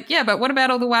just like, yeah, but what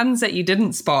about all the ones that you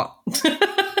didn't spot?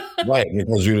 Right,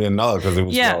 because you didn't know because it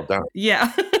was well done.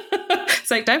 Yeah.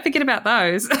 It's like, don't forget about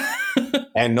those.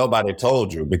 And nobody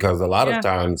told you, because a lot of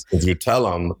times if you tell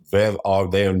them,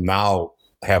 they now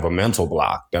have a mental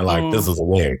block. They're like, this is a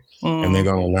wig. And they're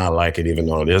going to not like it even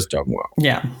though it is done well.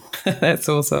 Yeah, that's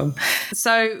awesome.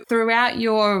 So throughout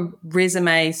your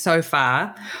resume so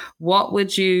far, what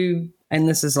would you, and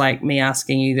this is like me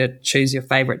asking you to choose your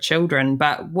favorite children,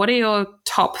 but what are your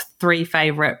top 3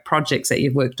 favorite projects that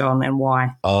you've worked on and why?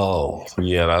 Oh,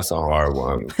 yeah, that's a hard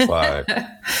one. But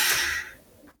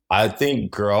I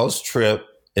think Girls Trip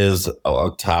is a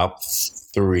top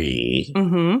 3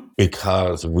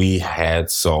 because we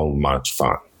had so much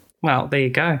fun. Well, there you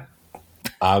go.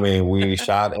 I mean, we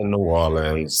shot in New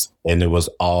Orleans, and it was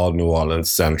all New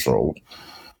Orleans Central.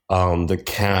 The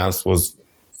cast was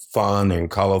fun and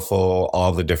colorful,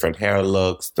 all the different hair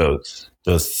looks,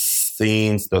 the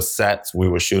scenes, the sets. We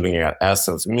were shooting at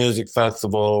Essence Music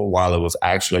Festival while it was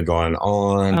actually going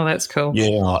on. Oh, that's cool.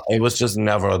 You know, it was just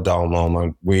never a dull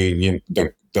moment.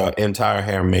 The entire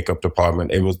hair and makeup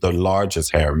department, it was the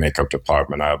largest hair and makeup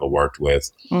department I ever worked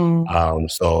with.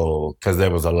 So, because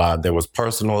there was a lot, there was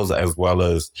personals as well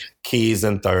as keys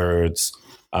and thirds.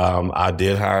 I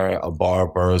did hire a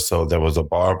barber, so there was a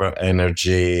barber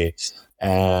energy.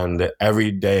 And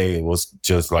every day was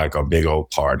just like a big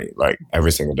old party. Like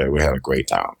every single day, we had a great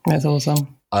time. That's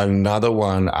awesome. Another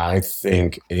one I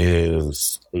think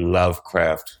is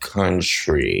Lovecraft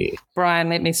Country. Brian,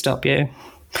 let me stop you.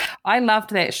 I loved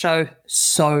that show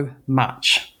so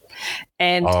much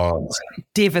and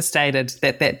devastated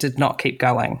that did not keep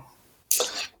going.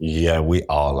 Yeah, we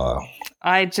all are.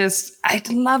 I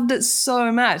loved it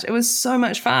so much. It was so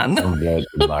much fun. I'm glad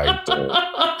you liked it.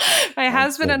 My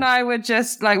husband and I were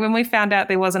just like, when we found out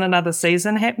there wasn't another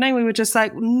season happening, we were just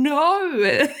like,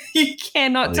 no, you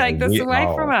cannot take this away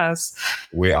from us.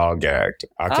 We all gagged.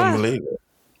 I couldn't believe it.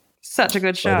 Such a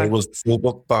good show. But it was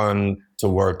super fun to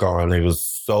work on. It was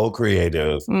so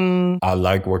creative. I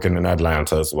like working in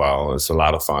Atlanta as well. It's a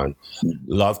lot of fun.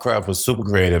 Lovecraft was super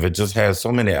creative. It just has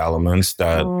so many elements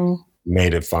that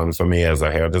made it fun for me as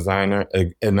a hair designer.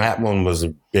 And that one was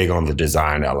big on the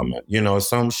design element. You know,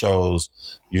 some shows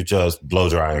you just blow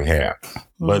drying hair.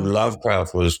 But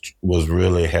Lovecraft was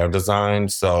really hair design.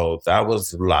 So that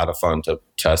was a lot of fun to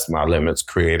test my limits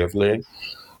creatively.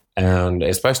 And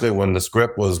especially when the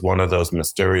script was one of those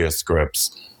mysterious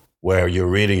scripts where you're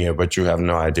reading it, but you have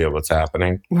no idea what's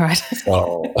happening. Right.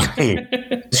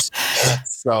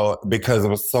 So because there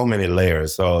was so many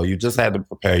layers, so you just had to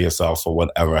prepare yourself for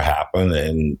whatever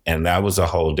happened. And that was a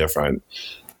whole different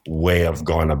way of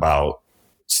going about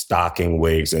stocking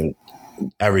wigs and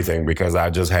everything, because I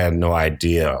just had no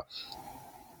idea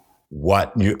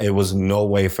it was no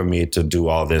way for me to do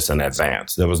all this in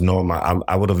advance. There was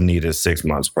I would have needed 6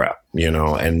 months prep, you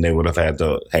know, and they would have had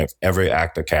to have every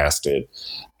actor casted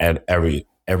and every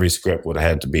script would have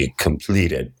had to be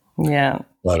completed. Yeah.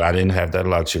 But I didn't have that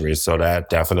luxury. So that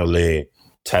definitely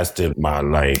tested my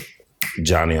like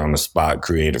Johnny on the spot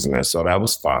creativeness. So that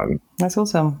was fun. That's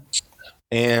awesome.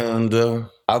 And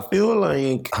I feel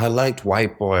like I liked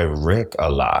White Boy Rick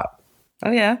a lot.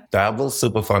 Oh, yeah. That was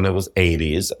super fun. It was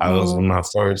 80s. I was in my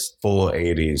first full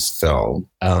 80s film,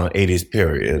 80s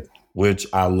period, which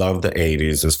I love the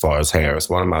 80s as far as hair. It's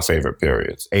one of my favorite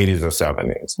periods, 80s or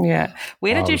 70s. Yeah.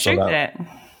 Where did you shoot that?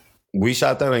 We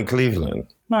shot that in Cleveland.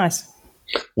 Nice.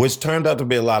 Which turned out to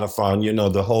be a lot of fun. You know,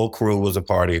 the whole crew was a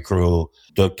party crew.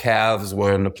 The Cavs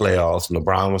were in the playoffs.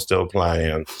 LeBron was still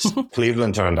playing.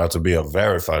 Cleveland turned out to be a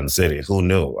very fun city. Who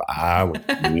knew? I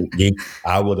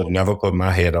would have never put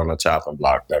my head on a chopping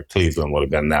block that Cleveland would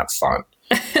have been that fun.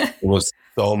 It was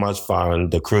so much fun.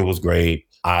 The crew was great.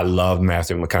 I love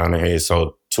Matthew McConaughey.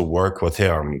 So to work with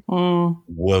him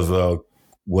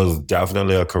was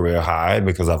definitely a career high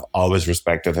because I've always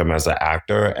respected him as an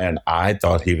actor, and I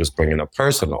thought he was bringing it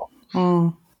personal.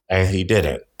 And he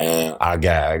didn't. And I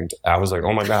gagged. I was like,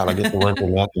 oh my God, I get to work with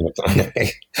Matthew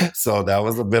McConaughey. So that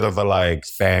was a bit of a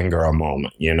fangirl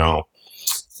moment, you know?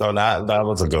 So that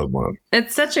was a good one.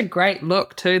 It's such a great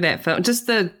look too, that film. Just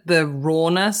the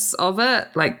rawness of it,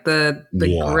 like the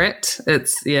grit.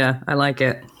 I like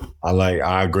it.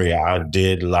 I agree. I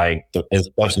did like,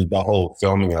 especially the whole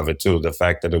filming of it too. The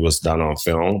fact that it was done on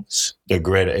film, the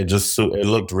grit, it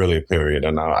looked really period.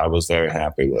 And I was very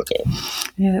happy with it.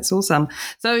 Yeah, that's awesome.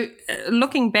 So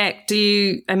looking back,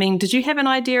 did you have an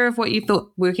idea of what you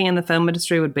thought working in the film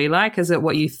industry would be like? Is it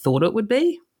what you thought it would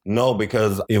be? No,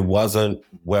 because it wasn't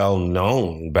well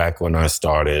known back when I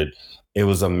started. It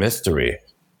was a mystery.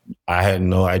 I had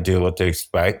no idea what to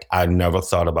expect. I never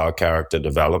thought about character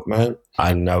development.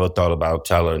 I never thought about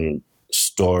telling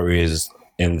stories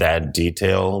in that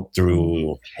detail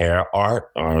through hair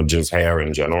art or just hair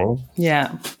in general.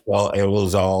 Yeah. Well, it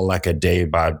was all like a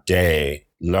day-by-day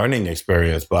learning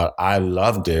experience, but I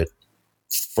loved it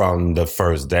from the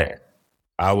first day.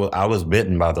 I was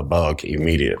bitten by the bug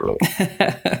immediately.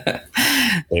 It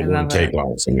didn't take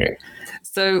long for me.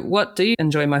 So what do you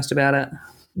enjoy most about it?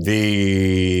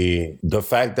 The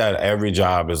fact that every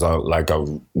job is like a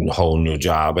whole new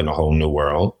job in a whole new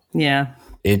world. Yeah.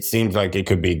 It seems like it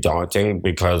could be daunting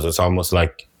because it's almost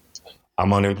like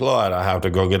I'm unemployed. I have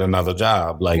to go get another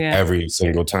job every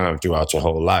single time throughout your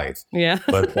whole life. Yeah.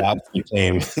 But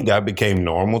that became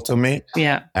normal to me.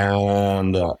 Yeah.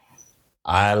 And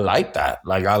I like that.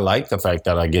 I like the fact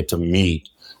that I get to meet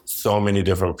so many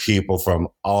different people from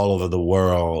all over the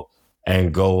world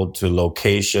and go to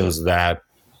locations that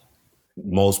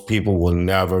most people will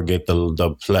never get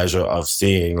the pleasure of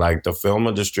seeing. Like the film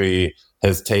industry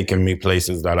has taken me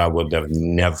places that I would have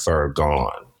never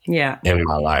gone. Yeah. In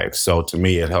my life. So to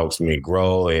me, it helps me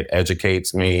grow. It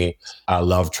educates me. I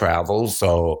love travel.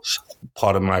 So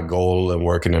part of my goal in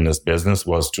working in this business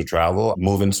was to travel.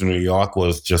 Moving to New York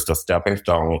was just a stepping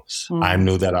stone. I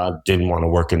knew that I didn't want to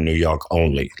work in New York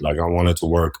only. I wanted to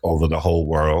work over the whole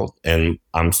world. And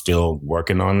I'm still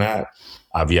working on that.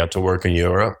 I've yet to work in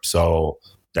Europe. So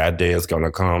that day is going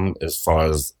to come as far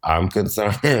as I'm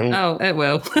concerned. Oh, it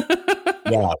will.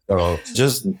 Yeah. So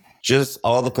just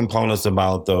all the components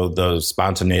about the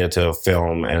spontaneity of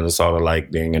film, and it's sort of like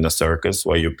being in a circus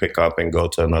where you pick up and go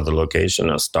to another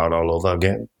location and start all over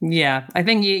again. Yeah, I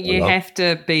think you have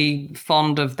to be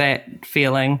fond of that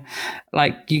feeling.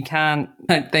 You can't,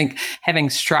 I don't think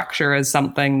having structure is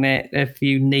something that if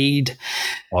you need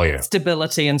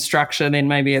stability and structure, then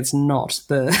maybe it's not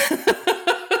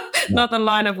not the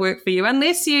line of work for you,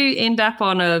 unless you end up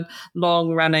on a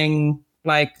long running,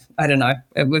 I don't know,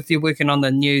 if you're working on the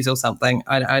news or something,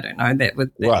 I don't know, that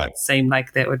would seem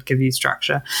like that would give you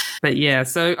structure. But yeah,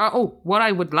 so what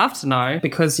I would love to know,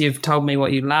 because you've told me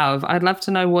what you love, I'd love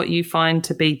to know what you find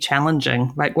to be challenging.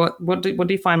 What do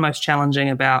you find most challenging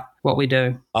about what we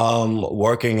do?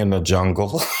 Working in the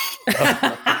jungle.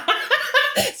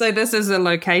 So this is a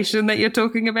location that you're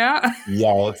talking about?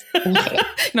 Yes.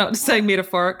 Not to say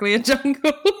metaphorically a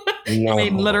jungle. No, I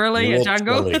mean literally a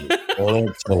jungle.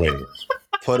 Literally.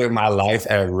 Putting my life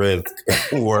at risk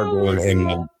working in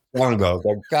the jungle.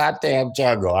 The goddamn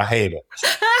jungle. I hate it.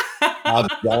 I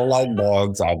don't like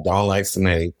bugs. I don't like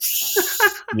snakes.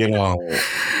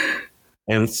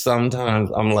 And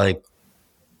sometimes I'm like,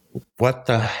 what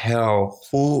the hell?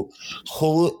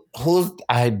 Whose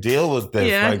idea was this?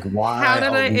 Yeah. Why? How did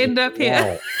I end up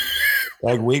here?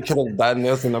 We could have done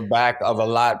this in the back of a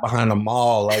lot behind a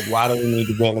mall. Why do we need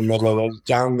to be in the middle of the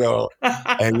jungle?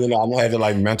 And, I'm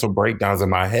having mental breakdowns in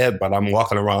my head, but I'm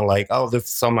walking around this is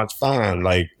so much fun.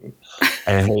 I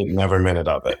hate every minute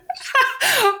of it.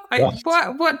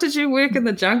 What did you work in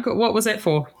the jungle? What was that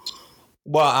for?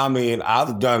 Well,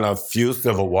 I've done a few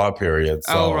Civil War periods.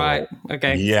 So, right.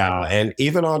 Okay. Yeah. And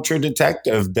even on True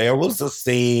Detective, there was a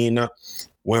scene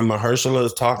when Mahershala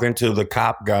is talking to the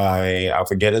cop guy, I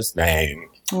forget his name,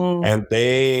 and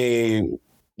they,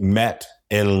 met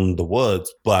in the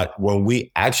woods. But when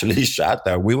we actually shot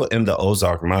that, we were in the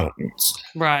Ozark Mountains.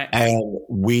 Right. And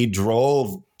we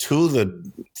drove to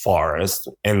the forest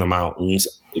in the mountains,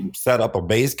 set up a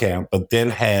base camp, but then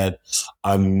had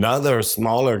another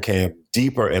smaller camp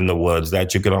deeper in the woods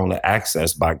that you could only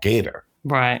access by gator.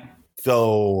 Right.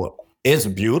 So it's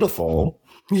beautiful.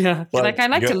 Yeah. Like, I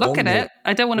like to look at it.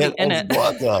 I don't want to be in it.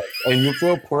 And you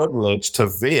feel privileged to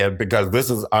see it because this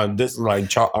is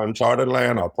like uncharted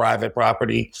land or private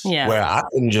property where I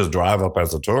can just drive up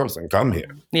as a tourist and come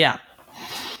here. Yeah.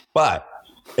 But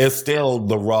it's still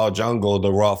the raw jungle,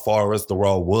 the raw forest, the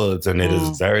raw woods, and it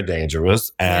is very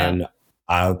dangerous. And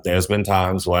there's been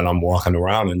times when I'm walking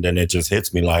around and then it just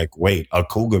hits me like, wait, a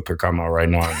cougar could come out right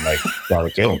now and like try to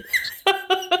kill me.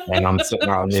 And I'm sitting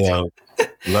out there,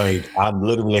 like, I've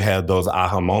literally had those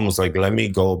aha moments, like, let me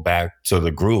go back to the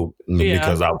group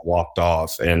because I walked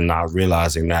off and not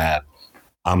realizing that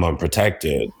I'm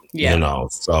unprotected. Yeah. You know,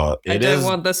 so I don't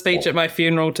want the speech at my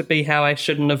funeral to be how I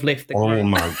shouldn't have left the group. Oh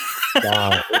my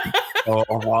God.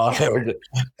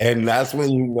 And that's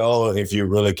when you know if you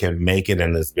really can make it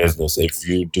in this business, if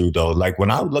you do those. Like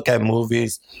when I look at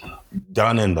movies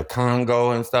done in the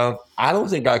Congo and stuff, I don't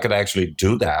think I could actually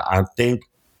do that. I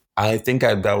think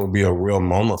that would be a real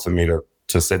moment for me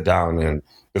to sit down and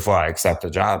before I accept the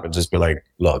job and just be like,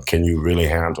 look, can you really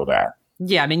handle that?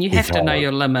 Yeah, I mean, you have to know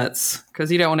your limits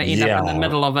because you don't want to end up in the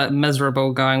middle of it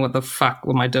miserable going, what the fuck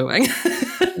am I doing?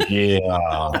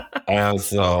 Yeah. And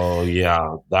so,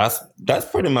 that's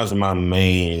pretty much my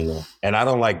main, and I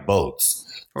don't like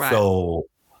boats. Right. So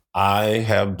I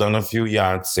have done a few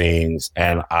yacht scenes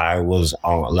and I was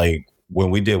on, like,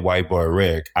 when we did White Boy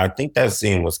Rick, I think that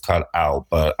scene was cut out,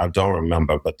 but I don't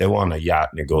remember, but they were on a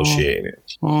yacht negotiating.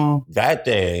 That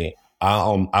day,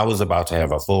 I was about to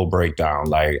have a full breakdown.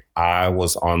 Like I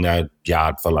was on that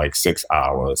yacht for like 6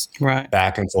 hours, right,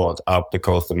 back and forth up the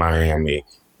coast of Miami,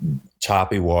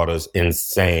 choppy waters,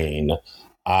 insane.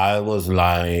 I was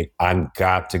like, I've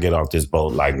got to get off this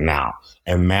boat like now.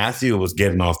 And Matthew was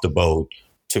getting off the boat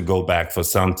to go back for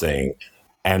something.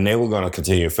 And they were going to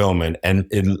continue filming. And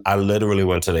I literally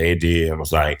went to the AD and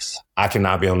was like, I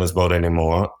cannot be on this boat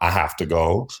anymore. I have to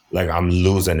go. Like, I'm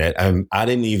losing it. And I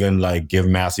didn't even, like, give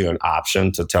Matthew an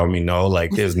option to tell me no.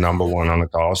 Like, his number one on the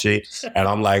call sheet. And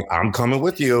I'm like, I'm coming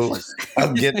with you.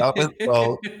 I'm getting off this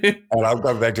boat. And I'm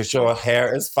coming back to shore.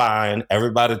 Hair is fine.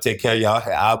 Everybody take care of y'all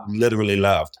hair. I literally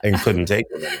left and couldn't take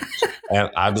it.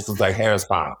 And I just was like, hair is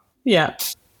fine. Yeah.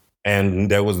 And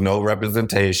there was no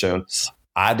representation.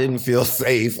 I didn't feel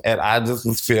safe, and I just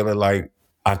was feeling like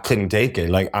I couldn't take it.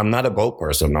 Like, I'm not a boat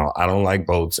person, no. I don't like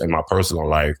boats in my personal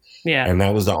life. Yeah. And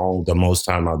that was the most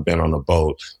time I've been on a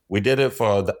boat. We did it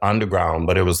for the underground,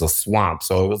 but it was a swamp,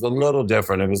 so it was a little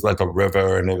different. It was like a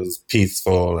river, and it was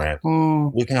peaceful,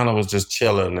 and we kind of was just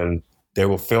chilling, and they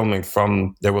were filming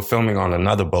on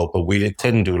another boat, but we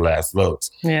couldn't do last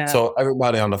looks. Yeah. So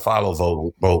everybody on the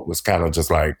follow boat was kind of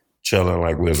just like, chilling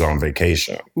like we was on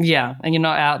vacation. Yeah, and you're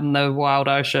not out in the wild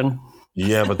ocean.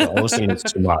 Yeah, but the ocean is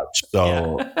too much.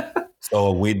 So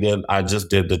I just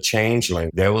did the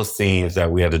changeling. There were scenes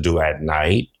that we had to do at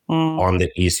night on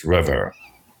the East River.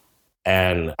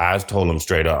 And I told them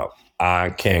straight up, I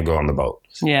can't go on the boat.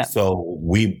 Yeah. So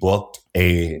we booked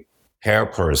a hair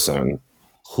person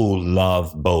who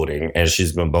loved boating, and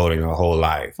she's been boating her whole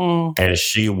life. And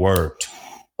she worked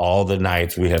all the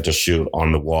nights we had to shoot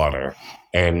on the water.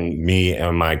 And me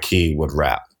and my key would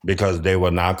rap because they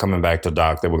were not coming back to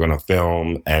dock. They were going to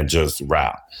film and just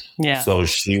rap. Yeah. So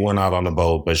she went out on the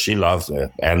boat, but she loves it.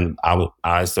 And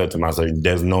I said to myself,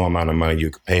 there's no amount of money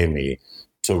you could pay me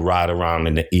to ride around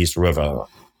in the East River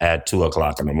at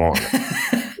 2:00 in the morning.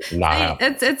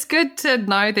 It's good to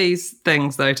know these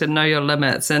things, though, to know your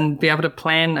limits and be able to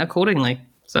plan accordingly.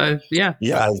 So, yeah.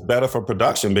 Yeah, it's better for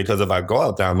production because if I go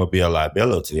out there, I'm going to be a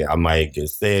liability. I might get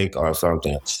sick or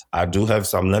something. I do have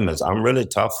some limits. I'm really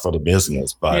tough for the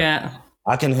business, but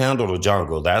I can handle the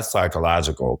jungle. That's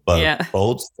psychological. But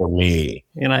boats, for me,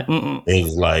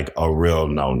 is like a real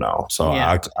no-no. So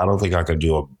I don't think I could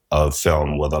do a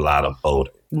film with a lot of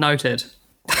boating. Noted.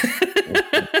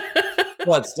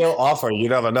 But still offer. You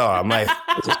never know. I might.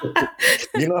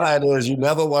 You know how it is. You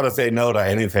never want to say no to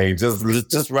anything.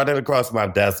 Just run it across my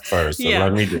desk first. Yeah.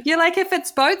 You're like, if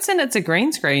it's boats and it's a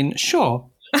green screen, sure.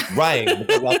 Right.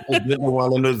 Because I just didn't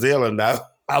want in New Zealand.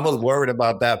 I was worried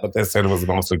about that, but they said it was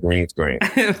mostly green screen.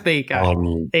 There you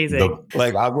go. Easy.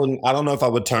 I don't know if I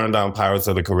would turn down Pirates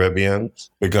of the Caribbean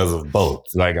because of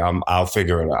boats. Like, I'll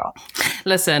figure it out.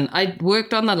 Listen, I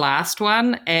worked on the last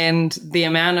one, and the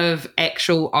amount of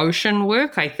actual ocean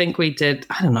work, I think we did,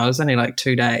 I don't know, it was only like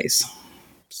 2 days.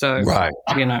 So, right.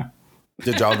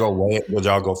 Did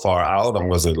y'all go far out, or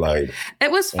was it like?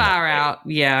 It was far out,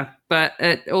 yeah. But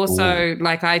it also,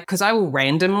 because I will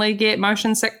randomly get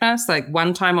motion sickness. Like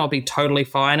one time I'll be totally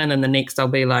fine, and then the next I'll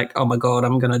be like, oh my God,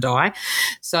 I'm going to die.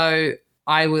 So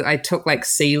I took like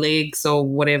sea legs or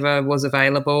whatever was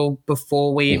available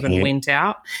before we even went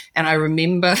out. And I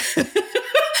remember...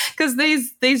 because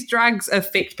these drugs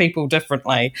affect people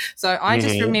differently. So I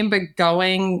just remember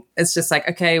going, it's just like,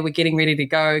 okay, we're getting ready to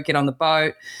go, get on the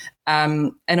boat.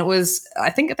 And it was,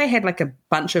 I think they had like a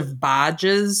bunch of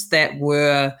barges that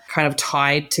were kind of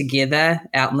tied together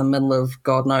out in the middle of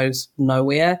God knows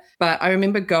nowhere. But I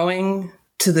remember going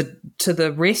to the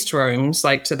restrooms,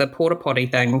 like to the porta potty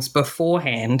things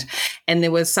beforehand, and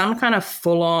there was some kind of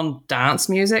full-on dance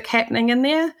music happening in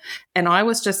there. And I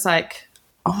was just like,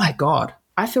 oh my God,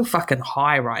 I feel fucking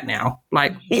high right now.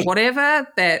 Like whatever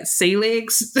that sea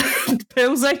legs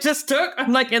pills I just took,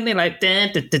 I'm like in there like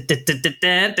and I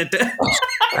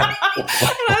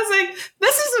was like,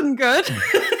 this isn't good.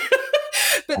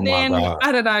 But then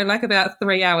I don't know, like about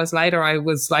 3 hours later, I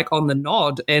was like on the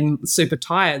nod and super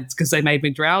tired because they made me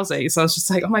drowsy. So I was just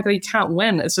like, oh my God, you can't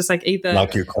win. It's just like either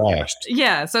like you crashed.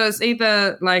 Yeah. So it's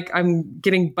either like I'm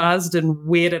getting buzzed and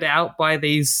weirded out by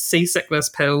these seasickness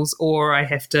pills, or I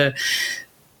have to,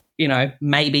 you know,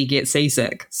 maybe get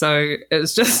seasick. So it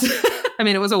was just, I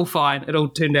mean, it was all fine. It all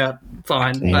turned out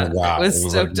fine. But it was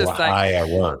still like just high at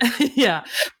once. Yeah.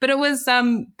 But it was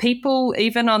people,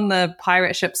 even on the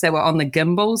pirate ships that were on the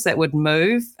gimbals that would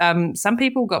move, some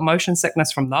people got motion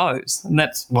sickness from those. And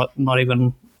that's not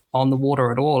even on the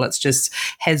water at all. It's just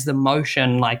has the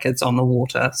motion like it's on the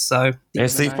water. So and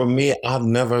see, for me, I've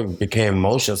never became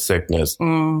motion sickness.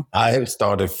 I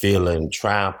started feeling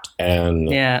trapped and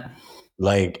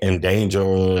like in danger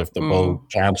if the boat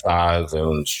capsized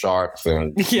and sharks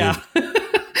and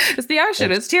it's the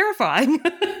ocean. It's terrifying.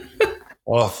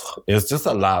 It's just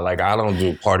a lot. Like I don't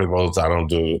do party boats. I don't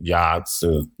do yachts.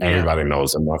 Everybody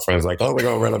knows. And my friends like, oh, we're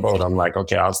gonna rent a boat. I'm like,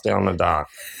 okay, I'll stay on the dock.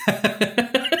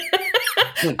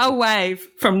 A wave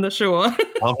from the shore.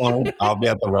 I'll be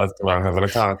at the restaurant having a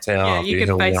cocktail. Yeah, you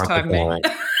can FaceTime me.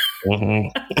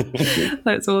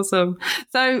 That's awesome.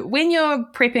 So when you're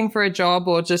prepping for a job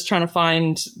or just trying to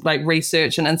find like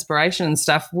research and inspiration and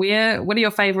stuff, what are your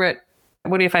favorite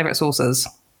sources?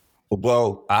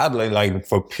 Well, oddly, like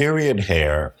for period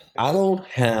hair, I don't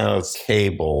have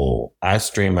cable. I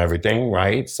stream everything,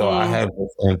 right? So I have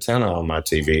this antenna on my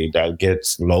TV that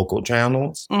gets local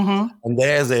channels. And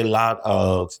there's a lot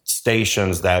of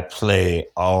stations that play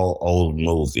all old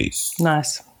movies.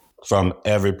 Nice. From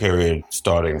every period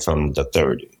starting from the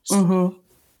 30s.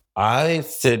 I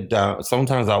sit down,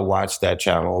 sometimes I'll watch that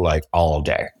channel like all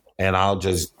day, and I'll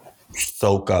just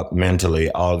soak up mentally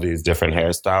all these different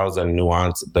hairstyles and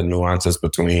the nuances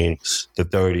between the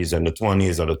 30s and the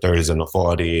 20s or the 30s and the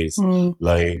 40s,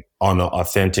 like on an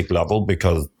authentic level,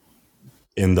 because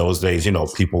in those days, you know,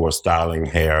 people were styling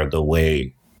hair the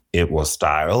way it was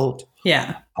styled.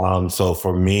 Yeah. So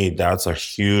for me, that's a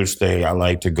huge thing. I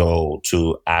like to go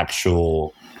to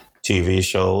actual TV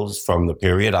shows from the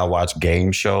period. I watch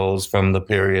game shows from the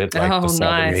period, like the 70s.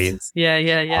 Nice.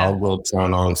 Yeah. I'll go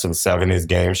turn on some 70s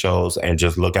game shows and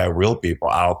just look at real people.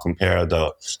 I'll compare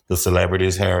the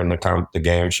celebrities' hair in the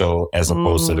game show as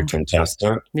opposed to the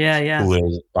contestant. Yeah. Who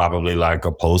is probably like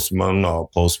a postman or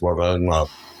postwoman.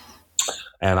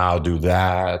 And I'll do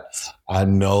that. I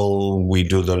know we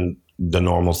do the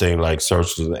normal thing like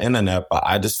search through the internet, but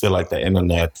I just feel like the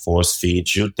internet force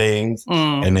feeds you things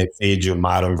and it feeds you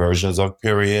modern versions of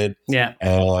period. Yeah.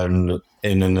 And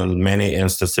in many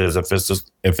instances,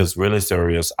 if it's really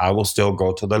serious, I will still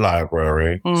go to the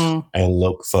library and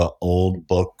look for old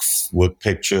books with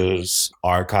pictures,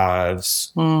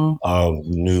 archives of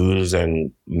news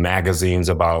and magazines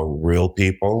about real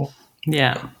people.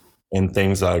 Yeah. And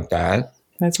things like that.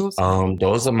 That's awesome.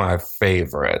 Those are my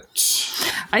favorites.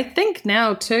 I think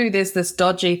now, too, there's this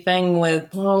dodgy thing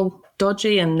with,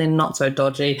 dodgy and then not so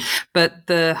dodgy, but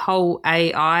the whole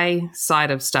AI side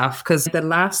of stuff. Because the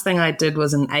last thing I did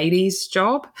was an 80s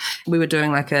job. We were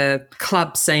doing like a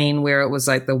club scene where it was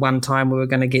like the one time we were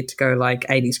going to get to go like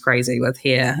 80s crazy with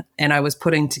hair. And I was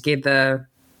putting together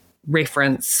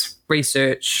reference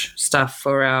research stuff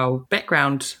for our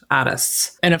background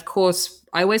artists. And of course,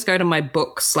 I always go to my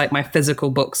books, like my physical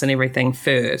books and everything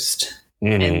first.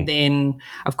 And then,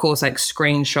 of course, like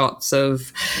screenshots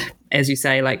of, as you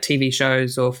say, like TV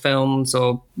shows or films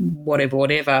or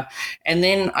whatever. And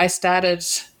then I started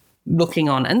looking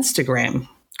on Instagram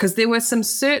because there were some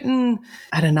certain,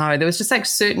 I don't know, there was just like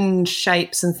certain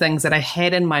shapes and things that I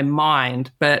had in my mind,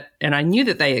 and I knew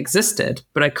that they existed,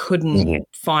 but I couldn't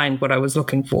find what I was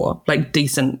looking for, like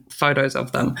decent photos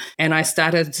of them. And I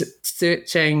started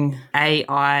searching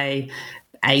AI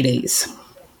 80s.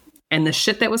 And the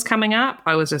shit that was coming up,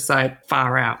 I was just like,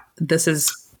 far out. This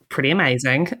is pretty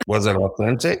amazing. Was it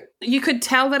authentic? You could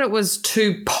tell that it was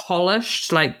too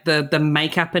polished, like the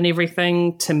makeup and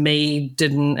everything to me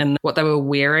didn't, and what they were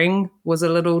wearing was a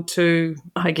little too,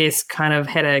 I guess, kind of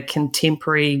had a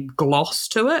contemporary gloss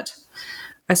to it,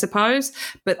 I suppose.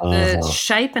 But the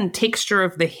shape and texture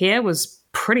of the hair was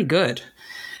pretty good.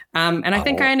 And I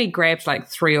think I only grabbed like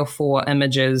 3 or 4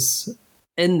 images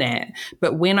in that.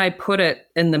 But when I put it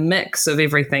in the mix of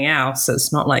everything else,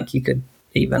 it's not like you could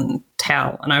even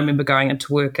tell. And I remember going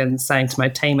into work and saying to my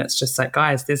team, it's just like,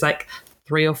 guys, there's like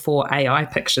 3 or 4 AI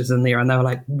pictures in there. And they were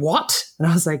like, what? And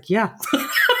I was like, yeah.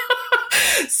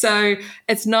 So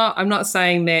I'm not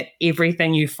saying that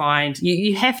everything you find,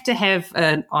 you have to have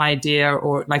an idea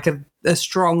or like a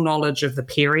strong knowledge of the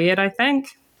period, I think.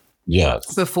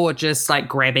 Yes. Before just like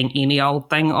grabbing any old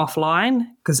thing offline.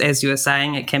 Because as you were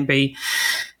saying, it can be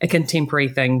a contemporary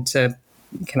thing to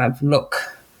kind of look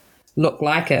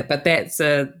like it, but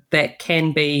that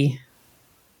can be,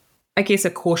 I guess,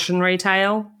 a cautionary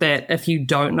tale that if you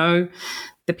don't know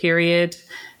the period,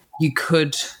 you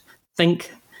could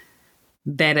think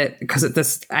that because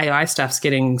this AI stuff's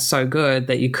getting so good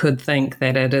that you could think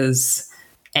that it is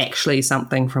actually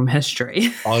something from history.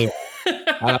 Oh yeah,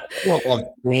 I've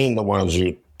seen the ones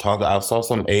you talked. I saw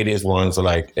some 80s ones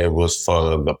like it was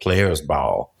for the Players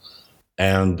Ball.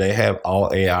 And they have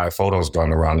all AI photos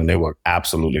going around, and they were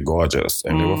absolutely gorgeous.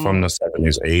 And they were from the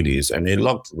 70s, 80s, and they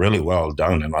looked really well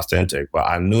done and authentic. But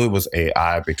I knew it was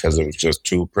AI because it was just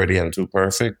too pretty and too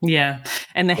perfect. Yeah,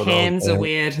 and the hands are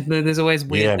weird. There's always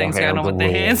weird things going on with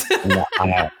the hands.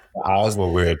 The eyes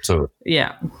were weird too.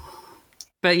 Yeah.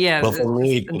 But yeah. But for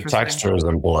me, the texture is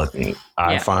important.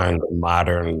 I find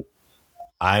modern,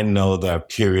 I know that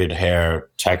period hair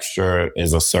texture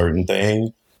is a certain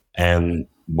thing, and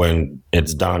when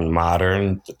it's done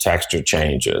modern, the texture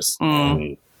changes.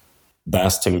 And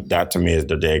that to me is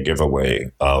the dead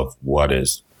giveaway of what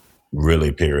is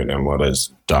really period and what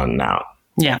is done now.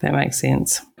 Yeah, that makes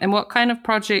sense. And what kind of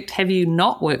project have you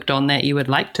not worked on that you would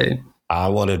like to? I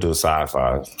want to do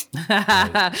sci-fi.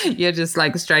 You're just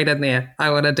like straight in there.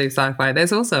 I want to do sci-fi.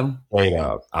 That's awesome.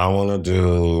 Yeah, I want to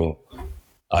do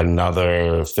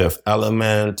another Fifth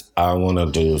Element. I want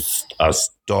to do a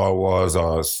Star Wars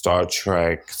or a Star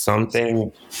Trek,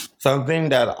 something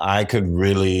that I could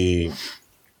really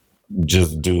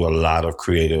just do a lot of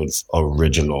creative,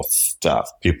 original stuff.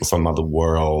 People from other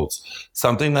worlds,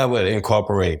 something that would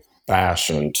incorporate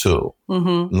fashion too.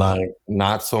 Like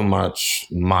not so much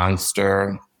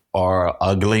monster or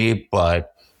ugly,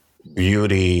 but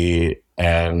beauty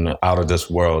and out of this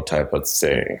world type of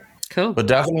thing. Cool. But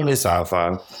definitely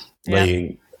sci-fi.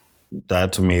 Like,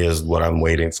 that to me is what I'm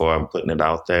waiting for. I'm putting it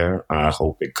out there. I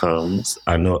hope it comes.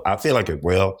 I feel like it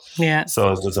will. Yeah.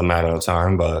 So it's just a matter of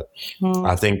time. But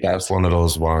I think that's one of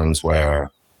those ones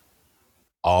where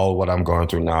all what I'm going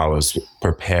through now is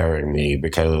preparing me,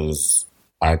 because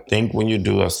I think when you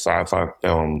do a sci-fi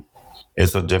film,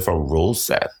 it's a different rule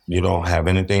set. You don't have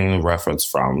anything to reference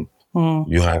from.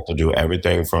 You have to do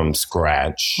everything from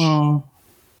scratch.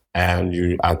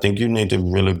 And I think you need to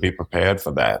really be prepared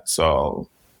for that. So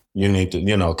you need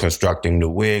to, constructing the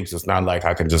wigs. It's not like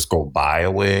I can just go buy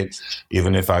a wig.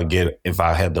 Even if I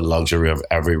had the luxury of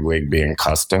every wig being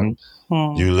custom,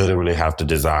 you literally have to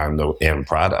design the end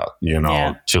product,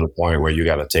 to the point where you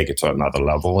got to take it to another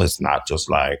level. It's not just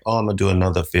like, I'm going to do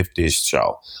another 50s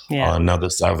show or another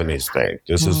 70s thing.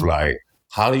 This is like,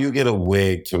 how do you get a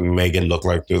wig to make it look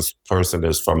like this person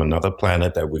is from another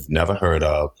planet that we've never heard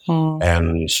of?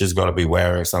 And she's going to be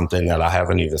wearing something that I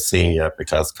haven't even seen yet,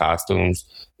 because costumes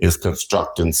is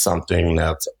constructing something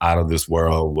that's out of this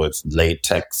world with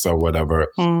latex or whatever.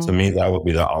 To me, that would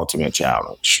be the ultimate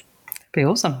challenge. Be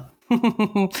awesome.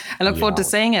 I look forward to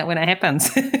seeing it when it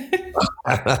happens.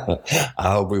 I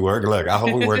hope we work. Look, I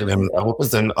hope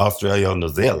it's in Australia or New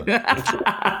Zealand.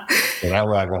 And that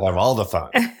way I can have all the fun.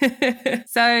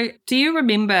 So, do you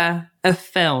remember a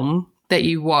film that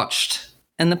you watched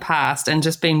in the past and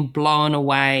just been blown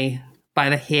away by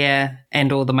the hair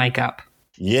and all the makeup?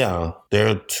 Yeah, there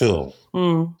are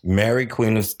 2. Mary,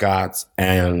 Queen of Scots,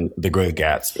 and The Great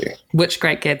Gatsby. Which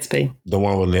Great Gatsby? The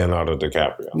one with Leonardo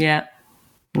DiCaprio. Yeah.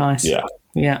 Nice.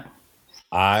 Yeah.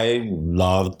 I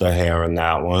loved the hair in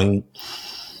that one.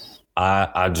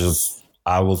 I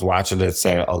was watching it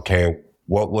saying, okay,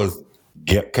 what was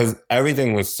get, because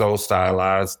everything was so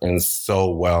stylized and so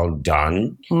well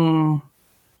done.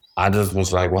 I just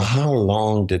was like, well, how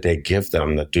long did they give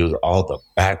them to do all the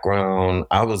background?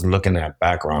 I was looking at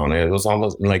background, and it was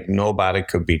almost like nobody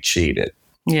could be cheated.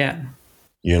 Yeah.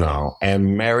 You know,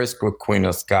 and Mary's Queen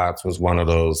of Scots was one of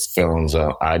those films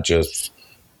that I just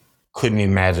couldn't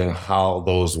imagine how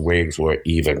those wigs were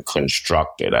even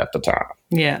constructed at the time.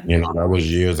 Yeah. You know, that was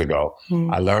years ago.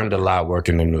 I learned a lot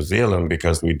working in New Zealand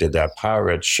because we did that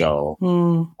pirate show,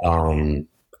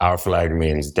 Our Flag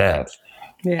Means Death.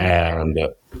 Yeah. And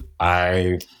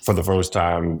I, for the first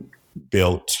time,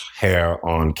 built hair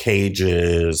on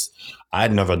cages.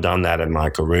 I'd never done that in my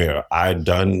career. I'd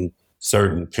done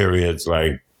certain periods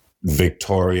like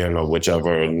Victorian or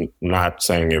whichever, not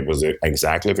saying it was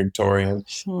exactly Victorian,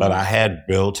 but I had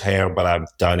built hair, but I've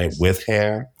done it with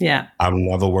hair. Yeah. I've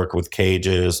never worked with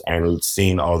cages and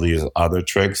seen all these other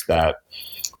tricks that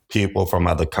people from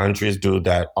other countries do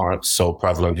that aren't so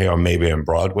prevalent here, or maybe in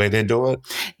Broadway they do it.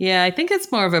 Yeah, I think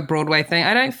it's more of a Broadway thing.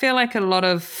 I don't feel like a lot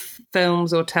of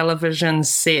films or television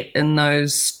set in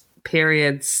those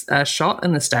periods are shot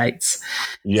in the States.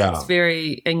 Yeah. It's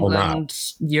very England,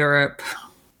 Europe.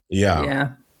 Yeah. Yeah.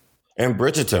 And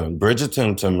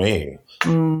Bridgerton to me,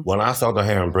 when I saw the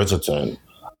hair in Bridgerton,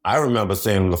 I remember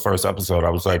seeing the first episode,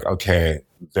 I was like, okay,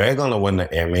 they're going to win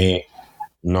the Emmy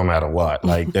no matter what.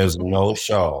 Like, there's no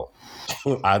show.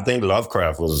 I think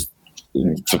Lovecraft was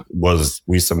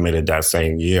we submitted that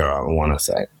same year, I want to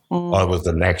say. Or it was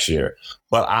the next year.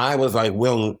 But I was like,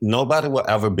 well, nobody will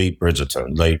ever beat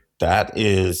Bridgerton. Like, that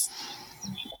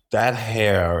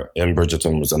hair in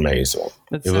Bridgerton was amazing.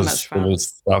 It's so much fun. It was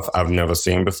stuff I've never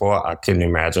seen before. I couldn't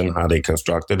imagine how they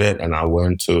constructed it. And I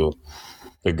went to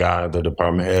the guy, the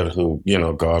department head, who, you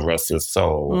know, God rest his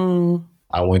soul.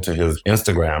 I went to his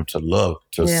Instagram to look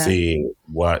to see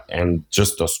what, and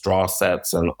just the straw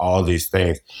sets and all these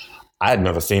things. I had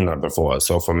never seen that before.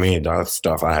 So for me, that's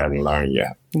stuff I hadn't learned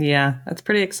yet. Yeah, it's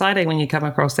pretty exciting when you come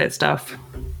across that stuff.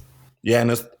 Yeah,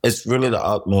 and it's really the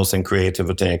utmost in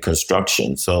creativity and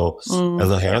construction. So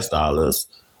as a hairstylist,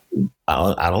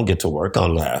 I don't get to work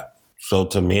on that. So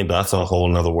to me, that's a whole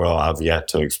nother world I've yet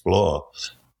to explore.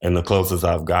 And the closest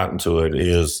I've gotten to it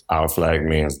is Our Flag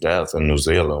Means Death in New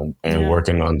Zealand and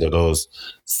working under those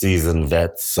seasoned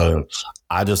vets. So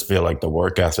I just feel like the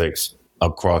work ethics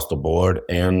across the board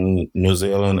in New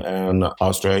Zealand and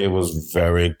Australia was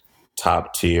very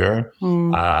top tier.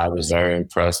 I was very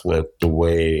impressed with the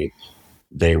way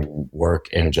they work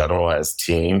in general as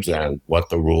teams and what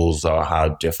the rules are, how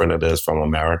different it is from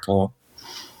America.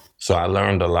 So I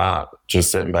learned a lot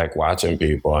just sitting back watching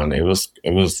people, and it was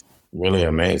really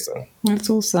amazing. That's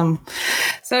awesome.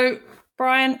 So,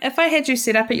 Brian, if I had you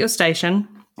set up at your station,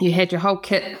 you had your whole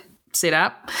kit set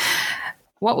up,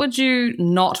 what would you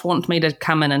not want me to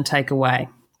come in and take away?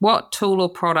 What tool or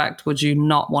product would you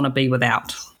not want to be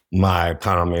without? My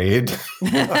pomade.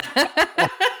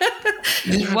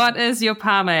 What is your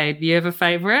pomade? Do you have a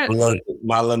favorite?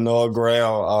 My Lenore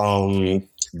Grail,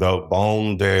 the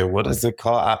Baume de, what is it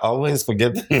called? I always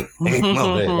forget the name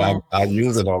of it. I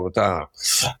use it all the time.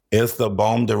 It's the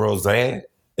Baume de Rosé,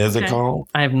 is it called?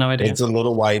 I have no idea. It's a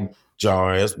little white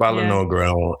jar. It's by Lenore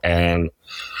Grail, and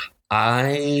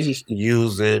I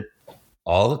use it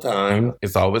all the time.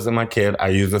 It's always in my kit. I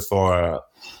use it for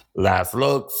last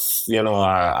looks. You know,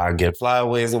 I get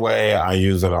flyaways away. I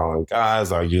use it on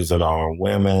guys. I use it on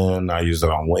women. I use it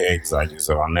on wigs. I use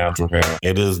it on natural hair.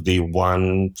 It is the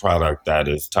one product that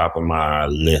is top of my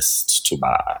list to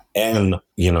buy. And,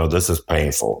 you know, this is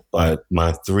painful, but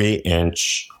my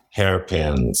 3-inch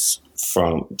hairpins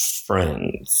from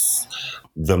Friends,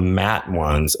 the matte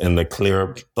ones in the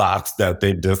clear box that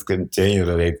they discontinued,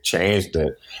 or they changed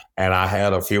it. And I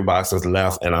had a few boxes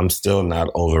left, and I'm still not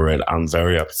over it. I'm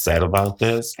very upset about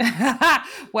this.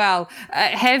 Well,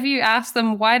 have you asked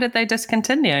them why did they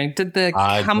discontinue? Did the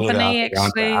company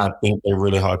actually? I think they're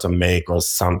really hard to make or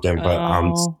something, but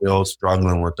I'm still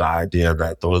struggling with the idea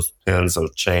that those pins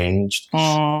have changed.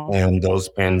 And those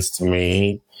pins, to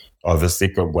me, are the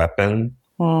secret weapon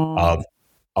of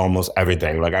almost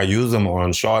everything. Like, I use them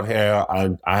on short hair.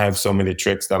 I have so many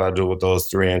tricks that I do with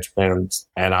those 3-inch pins,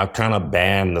 and I've kind of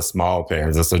banned the small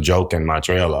pins. It's a joke in my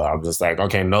trailer. I'm just like,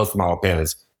 okay, no small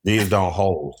pins. These don't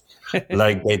hold.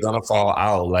 Like, they're gonna fall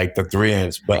out like the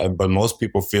 3-inch. But most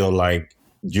people feel like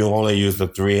you only use the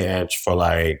 3-inch for,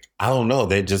 like, I don't know.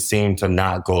 They just seem to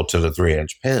not go to the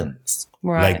 3-inch pins.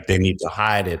 Right. Like, they need to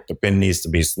hide it. The pin needs to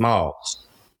be small.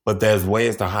 But there's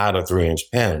ways to hide a 3-inch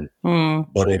pin,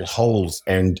 but it holds.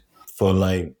 And for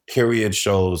like period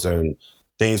shows and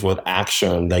things with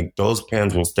action, like those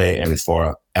pins will stay in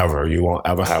ever. You won't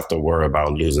ever have to worry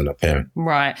about losing a pin.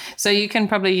 Right. So you can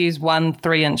probably use 1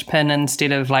 3-inch pin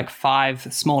instead of like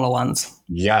 5 smaller ones.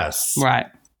 Yes. Right.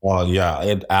 Well, yeah,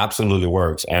 it absolutely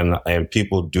works. And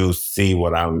people do see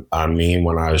what I mean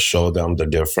when I show them the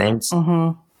difference.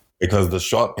 Mm-hmm. Because the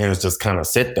short pins just kind of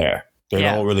sit there. They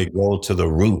don't really go to the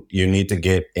root. You need to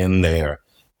get in there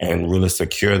and really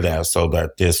secure that so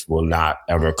that this will not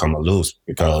ever come loose,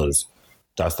 because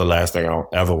that's the last thing I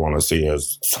ever want to see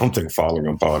is something falling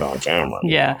apart on camera.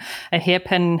 Yeah. A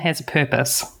hairpin has a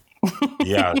purpose.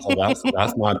 Yeah, so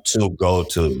that's my 2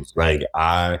 go-tos. Like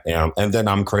and then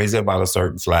I'm crazy about a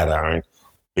certain flat iron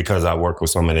because I work with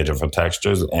so many different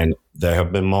textures, and there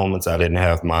have been moments I didn't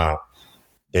have my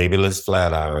babyless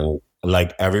flat iron.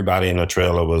 Like everybody in the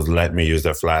trailer was letting me use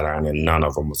their flat iron, and none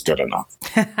of them was good enough.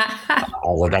 I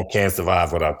was like, I can't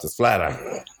survive without this flat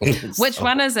iron. Which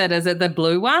one is it? Is it the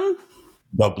blue one?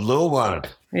 The blue one.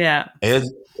 Yeah.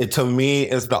 It to me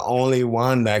is the only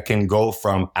one that can go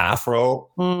from afro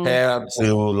hair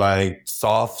to like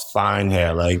soft, fine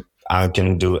hair. Like I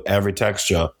can do every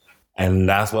texture. And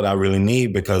that's what I really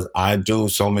need, because I do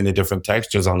so many different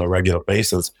textures on a regular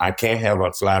basis. I can't have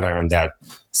a flat iron that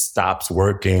stops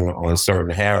working on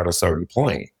certain hair at a certain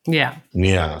point. Yeah.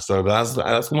 Yeah. So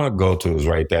that's my go-tos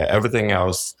right there. Everything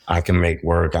else I can make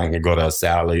work. I can go to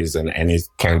Sally's in any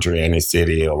country, any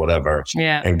city or whatever,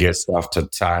 and get stuff to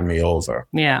tie me over.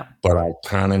 Yeah. But I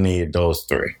kind of need those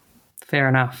 3. Fair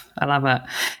enough. I love it.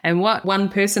 And what one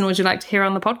person would you like to hear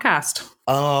on the podcast?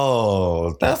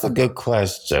 Oh, that's a good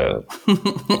question.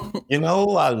 You know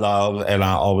who I love and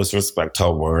I always respect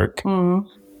her work?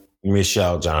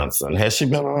 Michelle Johnson. Has she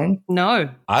been on? No.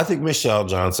 I think Michelle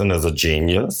Johnson is a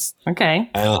genius. Okay.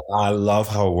 And I love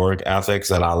her work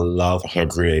ethics and I love her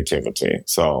creativity.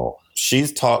 So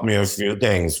she's taught me a few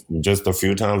things. Just a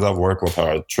few times I've worked with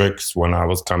her, tricks when I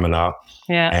was coming up.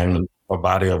 Yeah. And her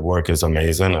body of work is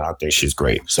amazing. I think she's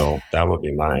great. So that would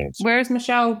be mine. Where is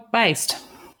Michelle based?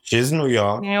 She's in New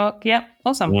York. New York, yep.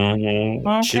 Awesome. Mm-hmm.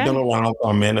 Okay. She's been around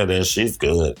for a minute and she's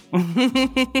good.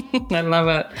 I love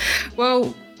it.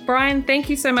 Well, Brian, thank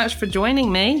you so much for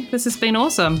joining me. This has been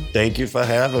awesome. Thank you for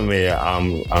having me.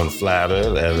 I'm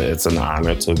flattered, and it's an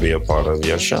honor to be a part of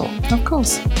your show. Of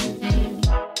course.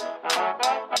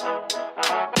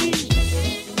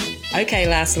 Okay,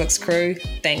 Last Looks crew,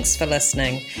 thanks for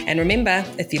listening. And remember,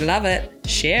 if you love it,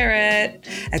 share it.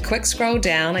 A quick scroll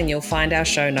down and you'll find our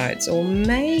show notes. Or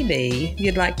maybe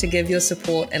you'd like to give your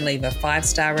support and leave a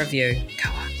 5-star review. Go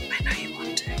on, I know you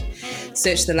want to.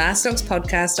 Search the Last Looks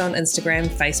podcast on Instagram,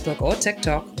 Facebook, or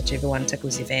TikTok, whichever one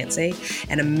tickles your fancy.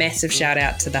 And a massive shout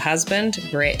out to the husband,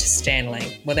 Brett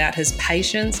Stanley. Without his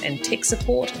patience and tech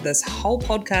support, this whole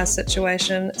podcast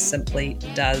situation simply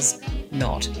does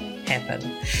not happen.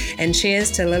 And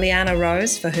cheers to Liliana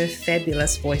Rose for her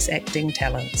fabulous voice acting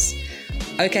talents.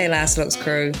 Okay, Last Looks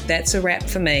crew, that's a wrap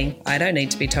for me. I don't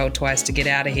need to be told twice to get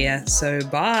out of here. So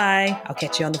bye. I'll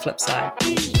catch you on the flip side.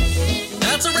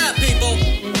 That's a wrap, people.